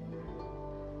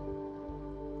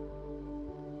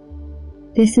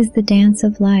 This is the dance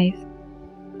of life.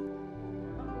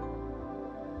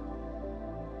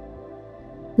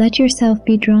 Let yourself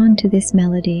be drawn to this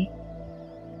melody.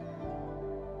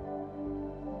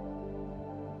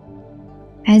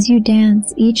 As you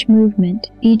dance, each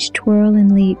movement, each twirl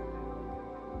and leap,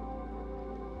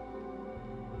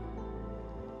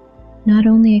 not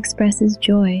only expresses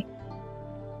joy,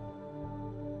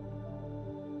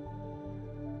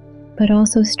 but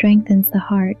also strengthens the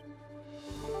heart,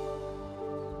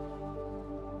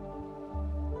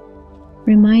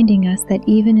 reminding us that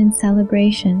even in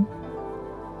celebration,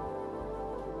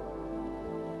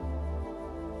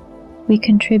 we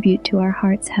contribute to our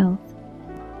heart's health.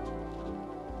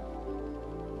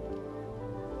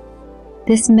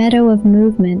 This meadow of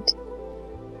movement,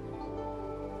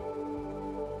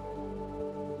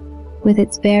 with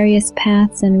its various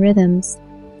paths and rhythms,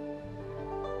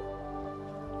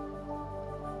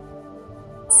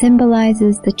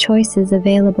 symbolizes the choices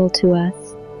available to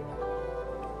us.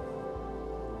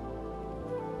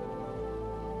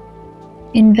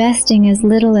 Investing as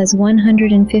little as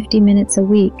 150 minutes a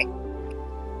week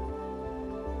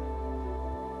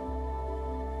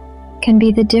can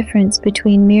be the difference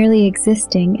between merely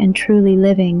existing and truly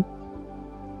living,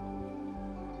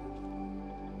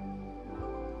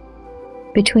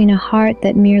 between a heart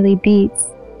that merely beats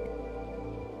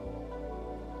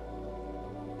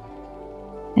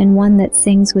and one that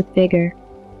sings with vigor.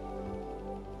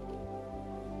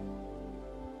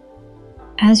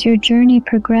 As your journey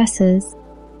progresses,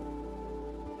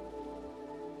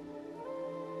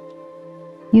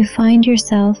 you find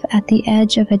yourself at the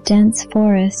edge of a dense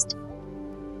forest,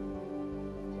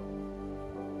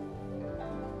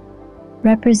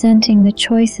 representing the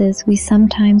choices we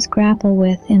sometimes grapple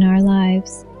with in our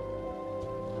lives.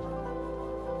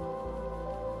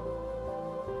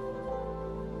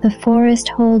 The forest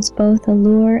holds both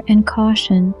allure and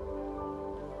caution,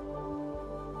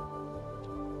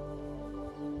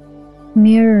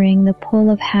 mirroring the pull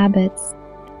of habits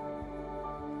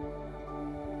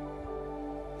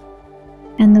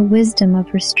and the wisdom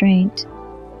of restraint.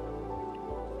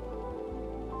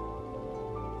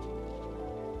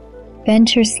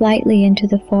 Venture slightly into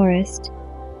the forest,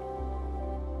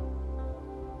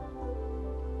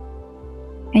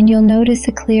 and you'll notice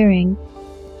a clearing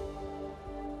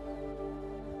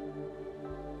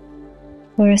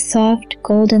where a soft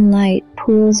golden light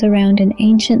pools around an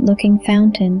ancient-looking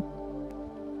fountain,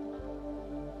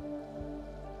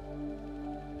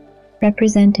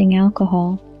 representing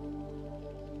alcohol.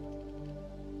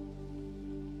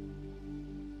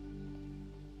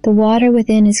 The water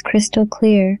within is crystal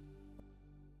clear,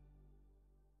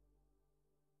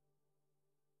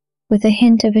 with a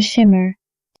hint of a shimmer,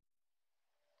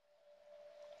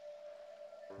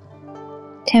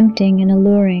 tempting and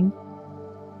alluring.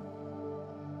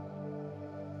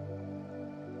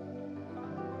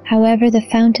 However, the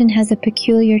fountain has a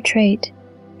peculiar trait.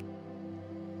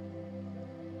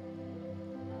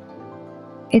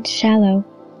 It's shallow.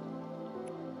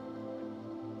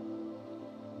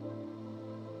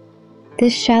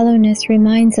 This shallowness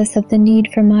reminds us of the need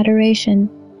for moderation.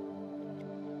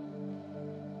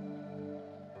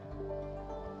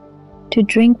 To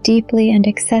drink deeply and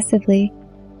excessively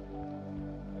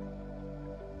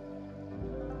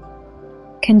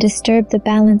can disturb the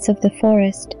balance of the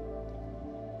forest,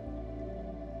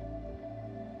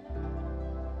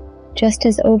 just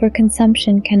as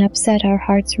overconsumption can upset our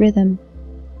heart's rhythm.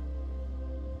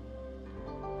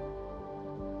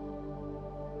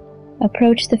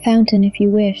 Approach the fountain if you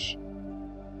wish,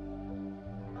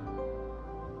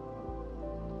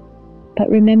 but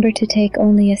remember to take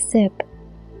only a sip,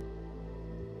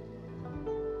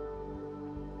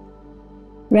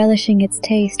 relishing its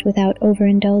taste without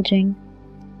overindulging.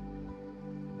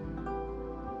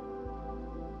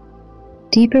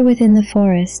 Deeper within the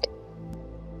forest,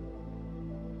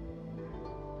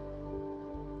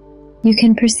 you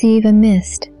can perceive a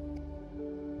mist,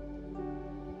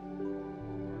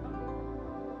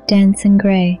 dense and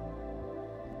gray.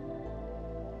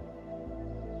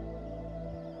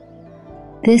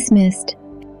 This mist,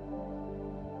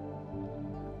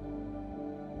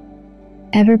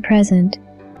 ever present,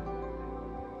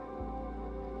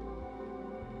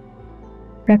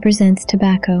 represents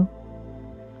tobacco.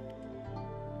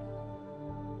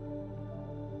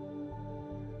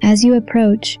 As you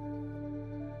approach,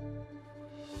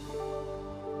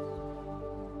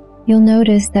 you'll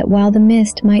notice that while the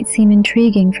mist might seem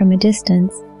intriguing from a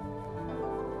distance,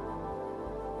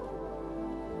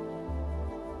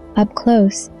 up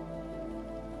close,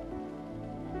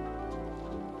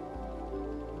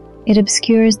 it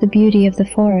obscures the beauty of the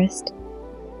forest,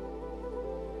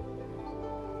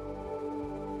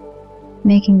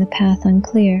 making the path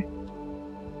unclear.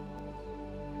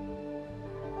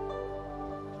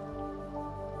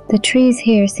 The trees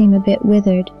here seem a bit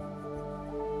withered,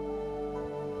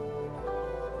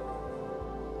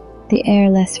 the air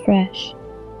less fresh.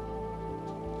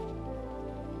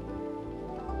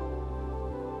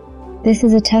 This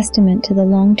is a testament to the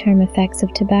long-term effects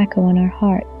of tobacco on our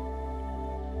heart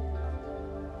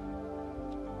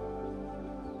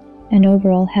and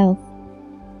overall health.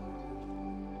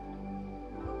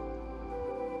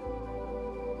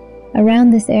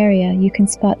 Around this area, you can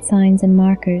spot signs and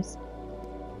markers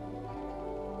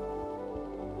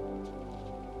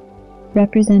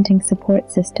representing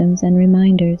support systems and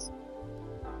reminders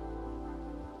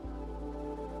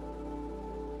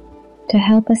to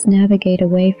help us navigate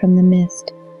away from the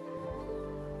mist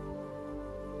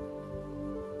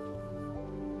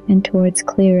and towards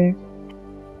clearer,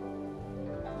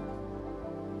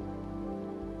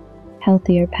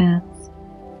 healthier paths.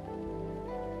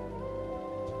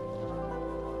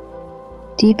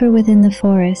 Deeper within the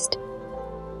forest,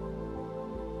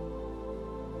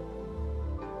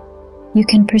 you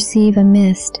can perceive a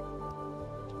mist,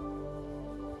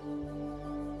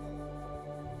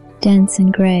 dense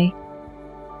and gray.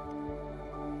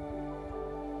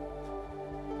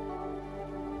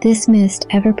 This mist,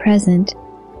 ever present,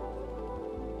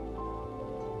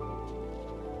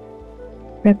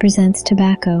 represents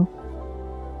tobacco.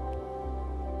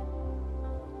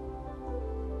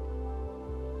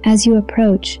 As you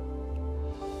approach,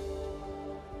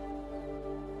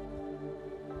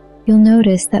 you'll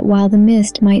notice that while the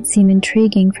mist might seem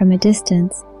intriguing from a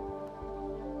distance,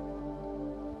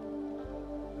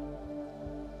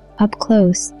 up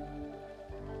close,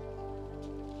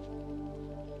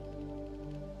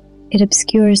 it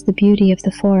obscures the beauty of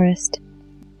the forest,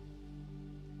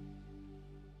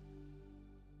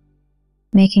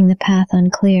 making the path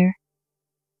unclear.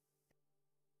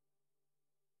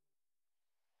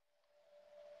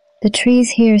 The trees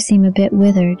here seem a bit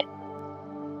withered,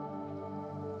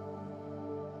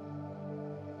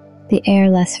 the air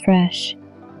less fresh.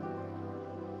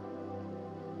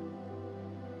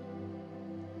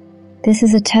 This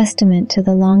is a testament to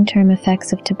the long-term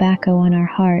effects of tobacco on our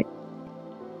heart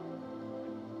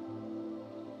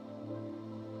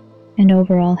and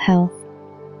overall health.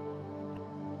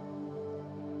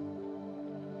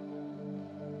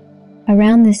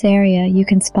 Around this area, you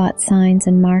can spot signs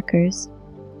and markers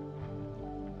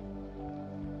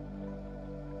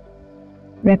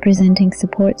representing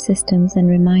support systems and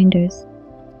reminders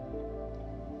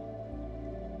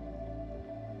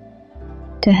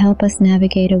to help us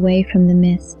navigate away from the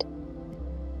mist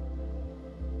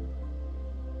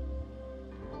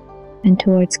and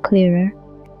towards clearer,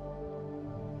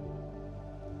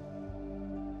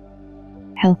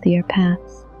 healthier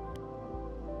paths.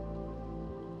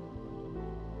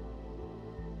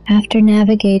 After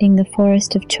navigating the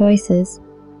forest of choices,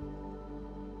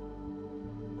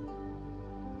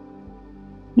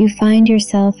 you find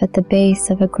yourself at the base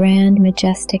of a grand,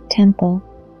 majestic temple.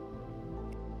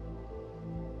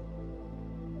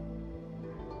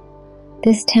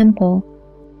 This temple,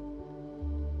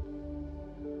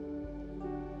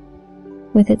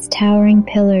 with its towering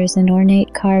pillars and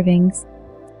ornate carvings,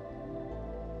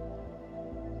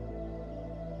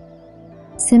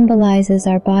 symbolizes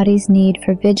our body's need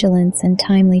for vigilance and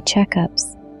timely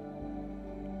checkups.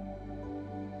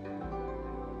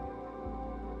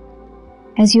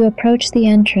 As you approach the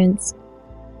entrance,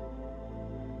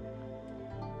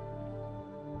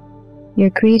 you're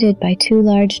greeted by two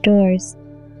large doors,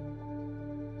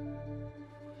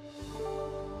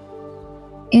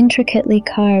 intricately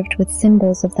carved with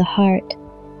symbols of the heart,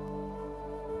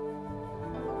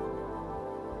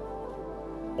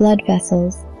 blood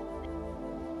vessels,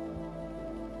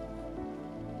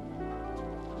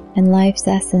 and life's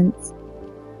essence.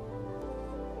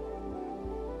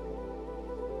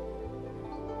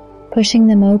 Pushing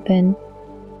them open,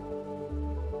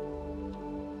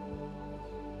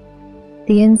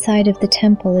 the inside of the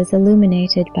temple is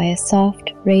illuminated by a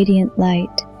soft, radiant light.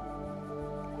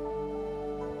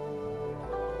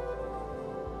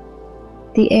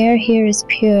 The air here is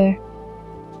pure,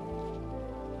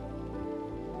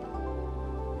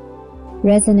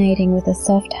 resonating with a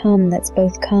soft hum that's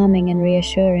both calming and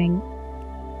reassuring.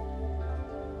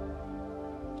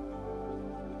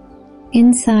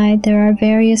 Inside, there are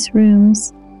various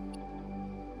rooms,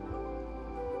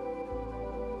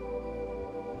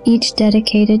 each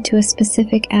dedicated to a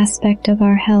specific aspect of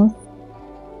our health.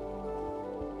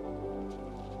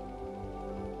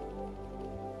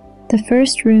 The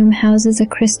first room houses a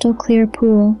crystal clear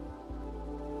pool,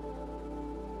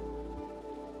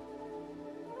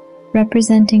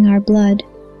 representing our blood.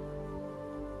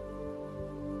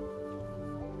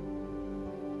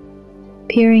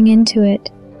 Peering into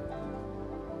it,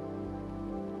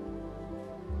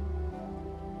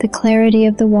 the clarity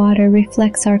of the water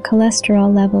reflects our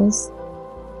cholesterol levels.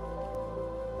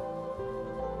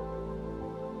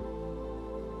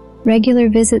 Regular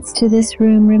visits to this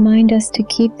room remind us to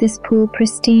keep this pool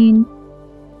pristine,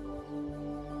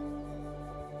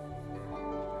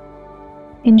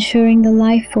 ensuring the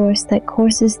life force that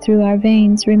courses through our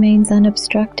veins remains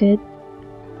unobstructed.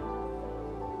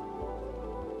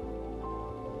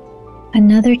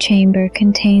 Another chamber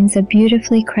contains a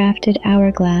beautifully crafted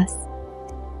hourglass,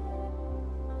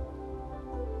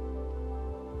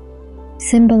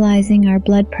 symbolizing our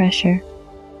blood pressure.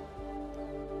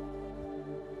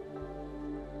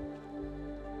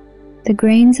 The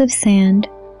grains of sand,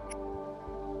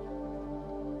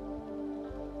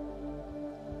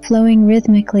 flowing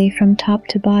rhythmically from top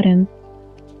to bottom,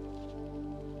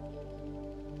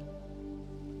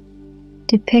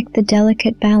 depict the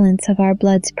delicate balance of our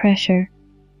blood's pressure.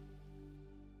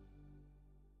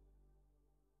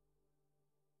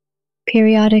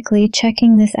 Periodically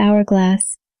checking this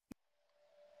hourglass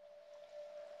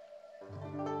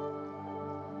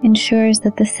ensures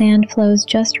that the sand flows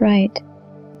just right,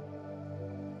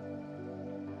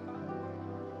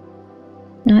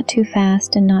 not too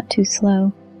fast and not too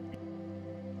slow.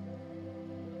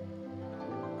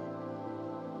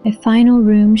 A final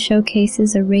room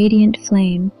showcases a radiant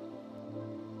flame,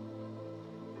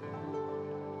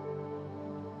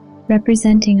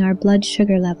 representing our blood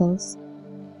sugar levels.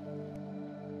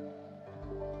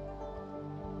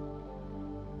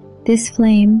 This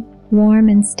flame, warm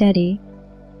and steady,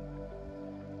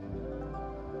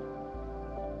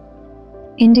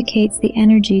 indicates the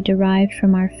energy derived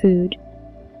from our food.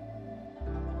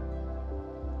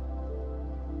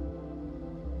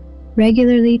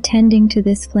 Regularly tending to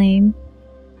this flame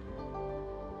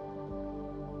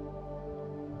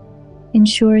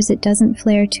ensures it doesn't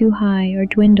flare too high or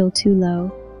dwindle too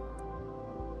low,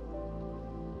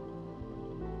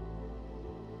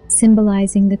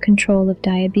 symbolizing the control of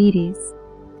diabetes.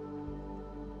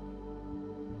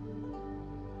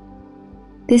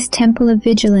 This temple of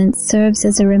vigilance serves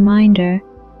as a reminder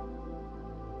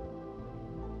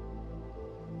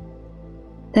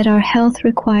that our health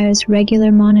requires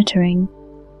regular monitoring.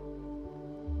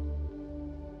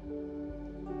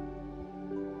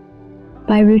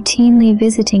 By routinely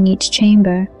visiting each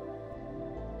chamber,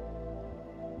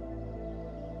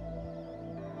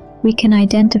 we can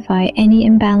identify any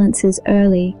imbalances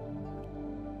early,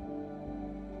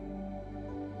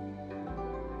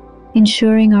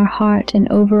 ensuring our heart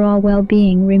and overall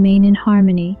well-being remain in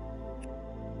harmony,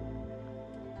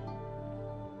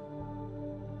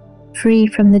 free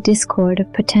from the discord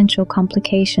of potential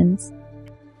complications.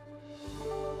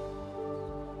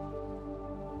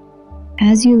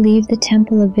 As you leave the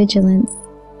Temple of Vigilance,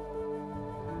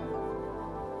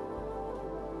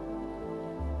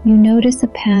 you notice a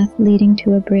path leading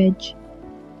to a bridge.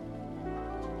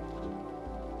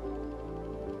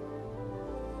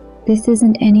 This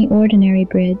isn't any ordinary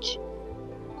bridge.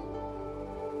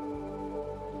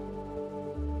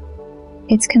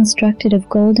 It's constructed of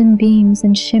golden beams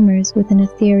and shimmers with an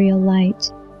ethereal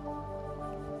light.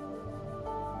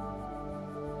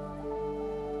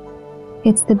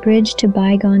 It's the bridge to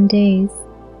bygone days,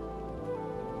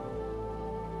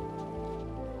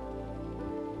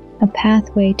 a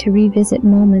pathway to revisit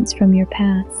moments from your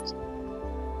past.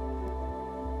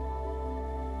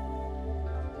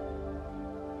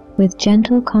 With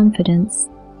gentle confidence,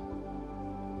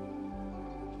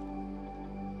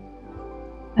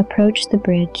 approach the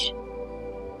bridge.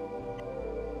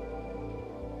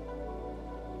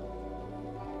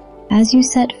 As you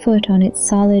set foot on its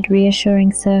solid,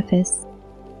 reassuring surface,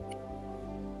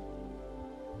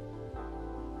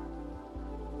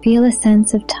 feel a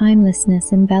sense of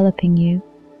timelessness enveloping you.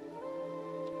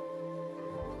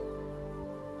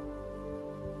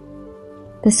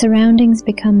 The surroundings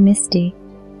become misty,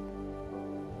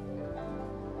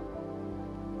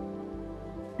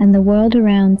 and the world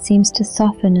around seems to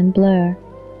soften and blur,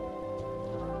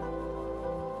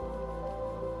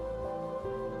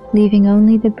 leaving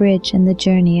only the bridge and the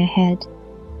journey ahead.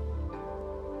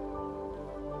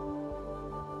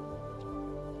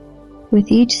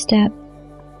 With each step,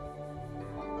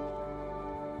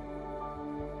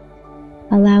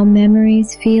 allow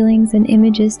memories, feelings, and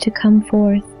images to come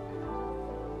forth.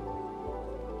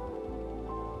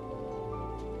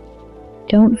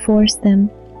 Don't force them.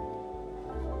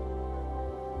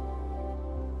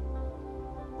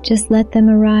 Just let them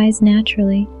arise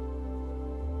naturally.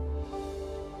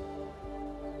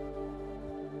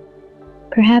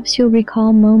 Perhaps you'll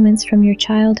recall moments from your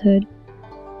childhood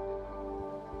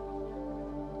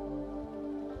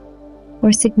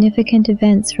or significant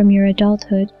events from your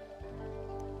adulthood.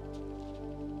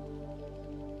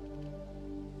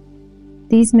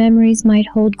 These memories might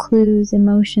hold clues,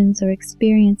 emotions, or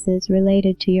experiences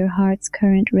related to your heart's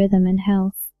current rhythm and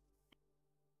health.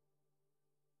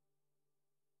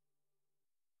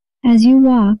 As you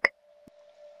walk,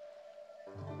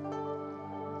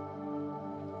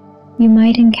 you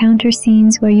might encounter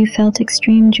scenes where you felt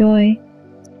extreme joy,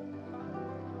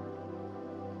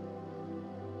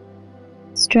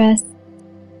 stress,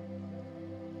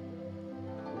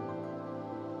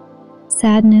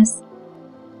 sadness,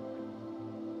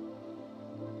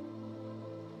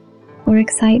 or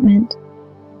excitement.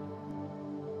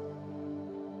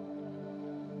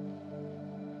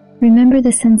 Remember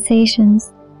the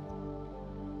sensations,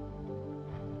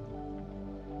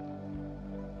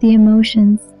 the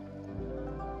emotions,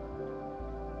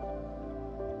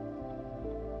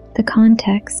 the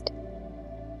context.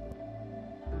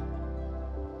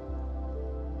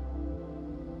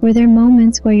 Were there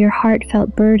moments where your heart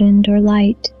felt burdened or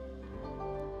light?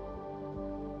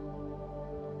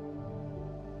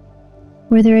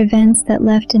 Were there events that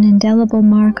left an indelible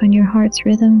mark on your heart's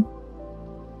rhythm?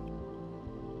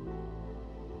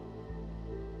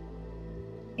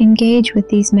 Engage with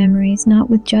these memories, not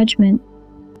with judgment,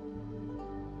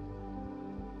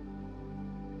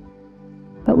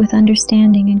 but with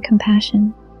understanding and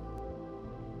compassion.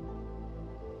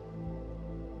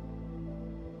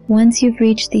 Once you've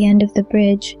reached the end of the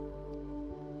bridge,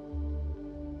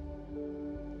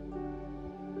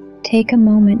 take a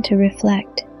moment to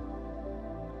reflect.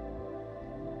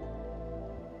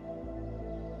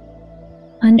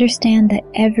 Understand that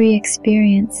every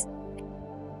experience,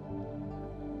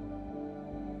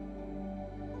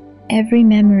 every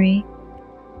memory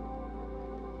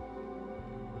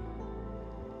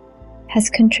has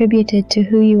contributed to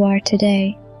who you are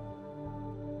today.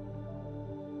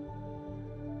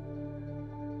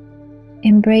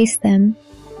 Embrace them,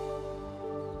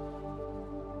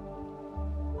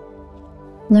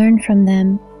 learn from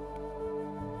them,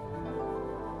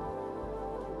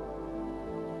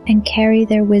 and carry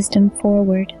their wisdom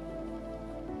forward.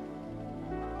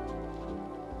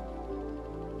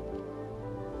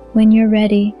 When you're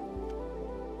ready,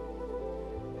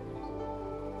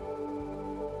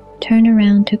 turn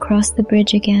around to cross the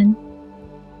bridge again,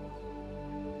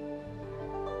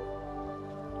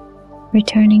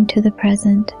 returning to the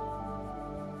present.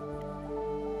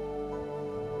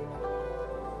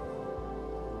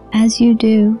 As you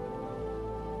do,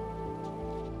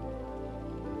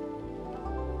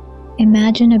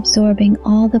 imagine absorbing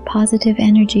all the positive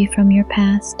energy from your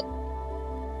past,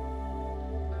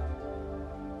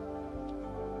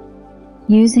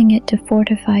 using it to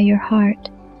fortify your heart,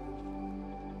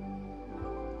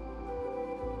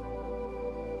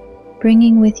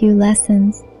 bringing with you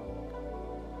lessons,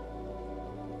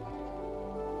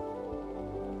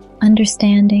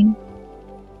 understanding,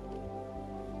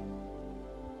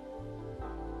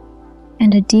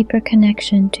 and a deeper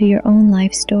connection to your own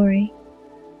life story.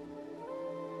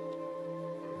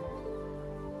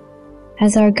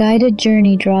 As our guided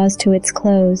journey draws to its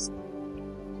close,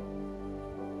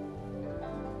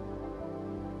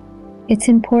 it's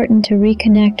important to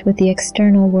reconnect with the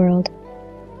external world,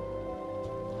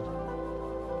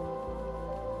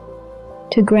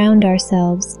 to ground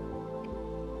ourselves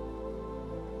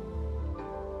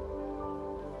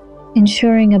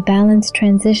ensuring a balanced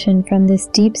transition from this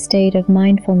deep state of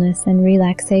mindfulness and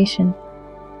relaxation.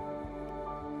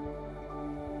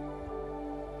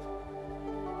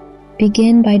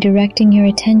 Begin by directing your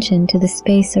attention to the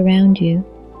space around you.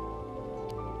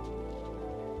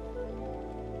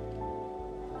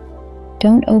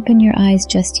 Don't open your eyes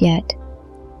just yet.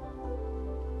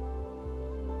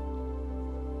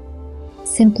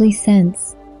 Simply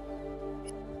sense.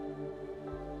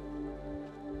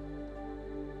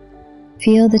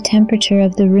 Feel the temperature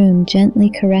of the room gently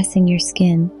caressing your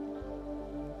skin.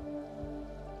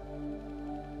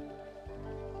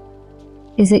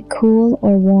 Is it cool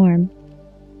or warm?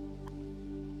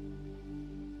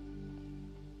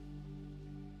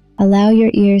 Allow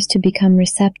your ears to become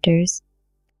receptors,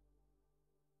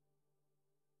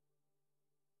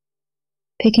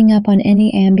 picking up on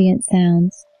any ambient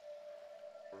sounds.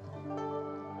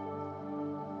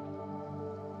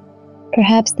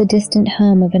 Perhaps the distant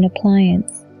hum of an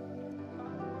appliance,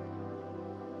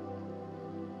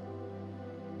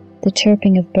 the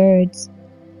chirping of birds,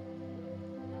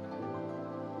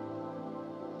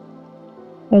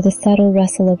 or the subtle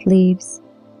rustle of leaves.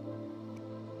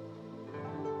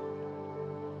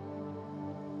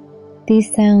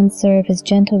 These sounds serve as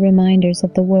gentle reminders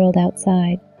of the world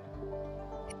outside.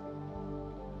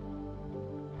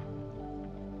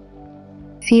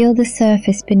 Feel the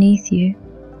surface beneath you.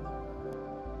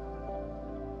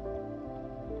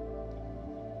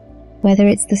 Whether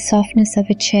it's the softness of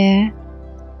a chair,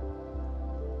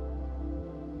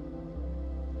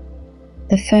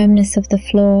 the firmness of the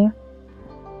floor,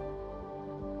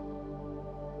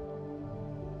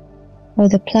 or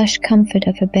the plush comfort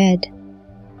of a bed.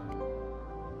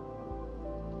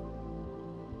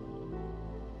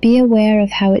 Be aware of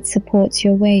how it supports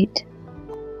your weight,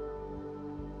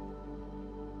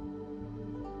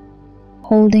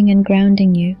 holding and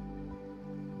grounding you.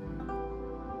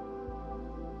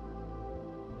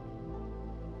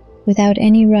 Without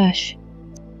any rush,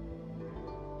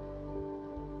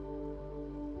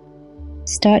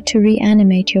 start to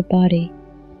reanimate your body,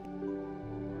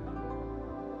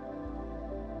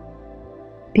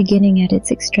 beginning at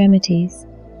its extremities.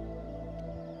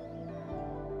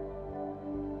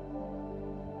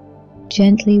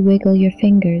 Gently wiggle your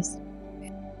fingers,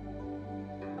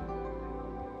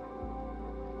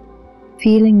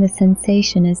 feeling the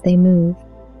sensation as they move.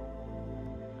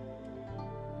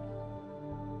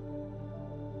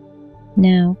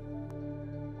 Now,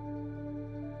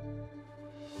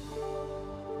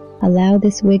 allow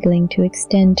this wiggling to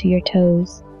extend to your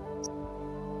toes,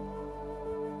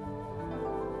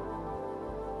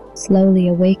 slowly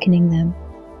awakening them.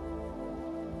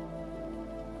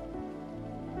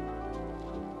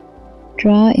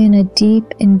 Draw in a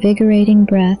deep, invigorating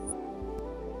breath,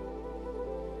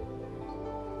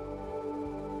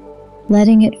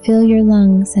 letting it fill your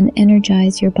lungs and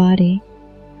energize your body.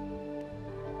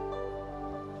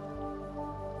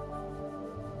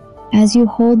 As you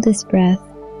hold this breath,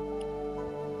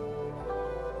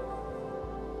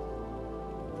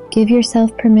 give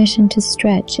yourself permission to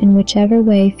stretch in whichever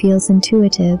way feels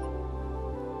intuitive.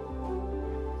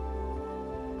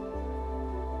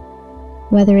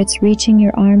 Whether it's reaching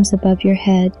your arms above your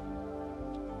head,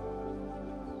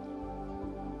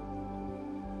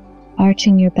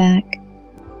 arching your back,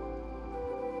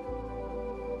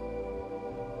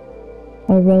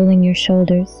 or rolling your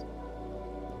shoulders.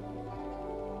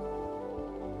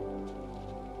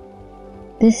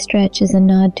 This stretch is a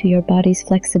nod to your body's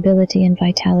flexibility and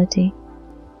vitality.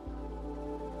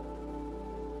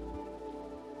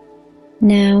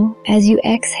 Now, as you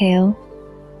exhale,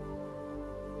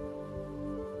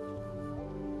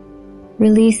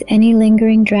 release any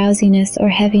lingering drowsiness or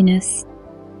heaviness.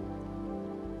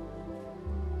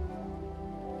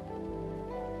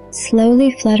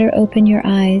 Slowly flutter open your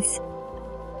eyes,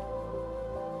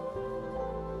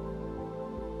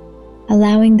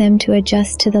 allowing them to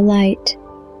adjust to the light.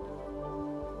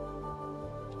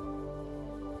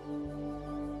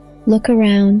 Look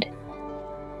around,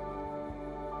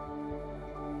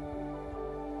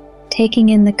 taking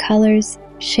in the colors,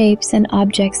 shapes, and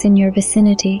objects in your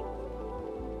vicinity.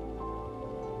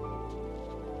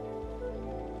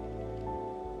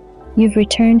 You've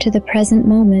returned to the present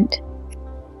moment,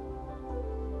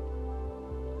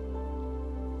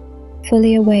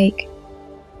 fully awake,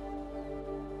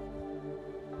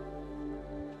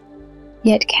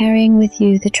 yet carrying with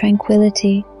you the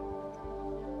tranquility,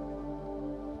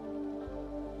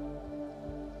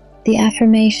 the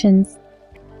affirmations,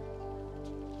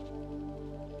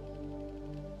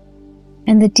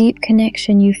 and the deep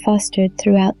connection you fostered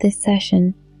throughout this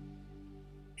session.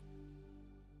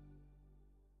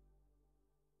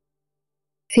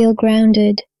 Feel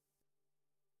grounded,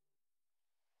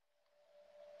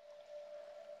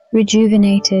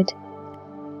 rejuvenated,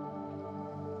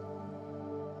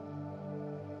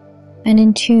 and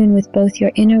in tune with both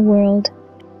your inner world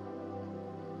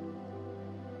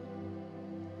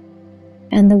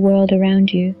and the world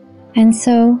around you. And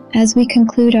so, as we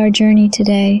conclude our journey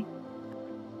today,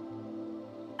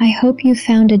 I hope you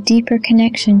found a deeper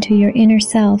connection to your inner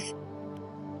self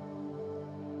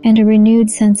and a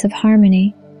renewed sense of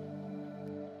harmony.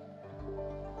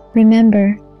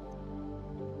 Remember,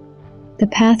 the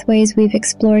pathways we've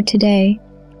explored today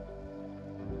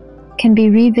can be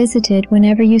revisited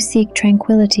whenever you seek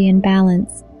tranquility and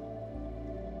balance.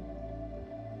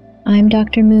 I'm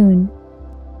Dr. Moon,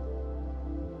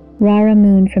 Rara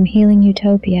Moon from Healing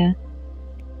Utopia,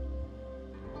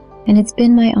 and it's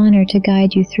been my honor to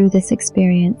guide you through this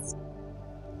experience.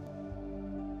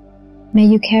 May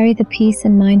you carry the peace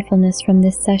and mindfulness from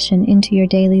this session into your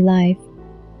daily life,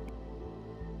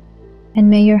 and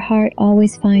may your heart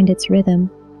always find its rhythm.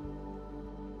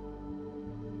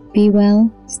 Be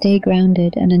well, stay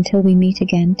grounded, and until we meet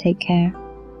again, take care.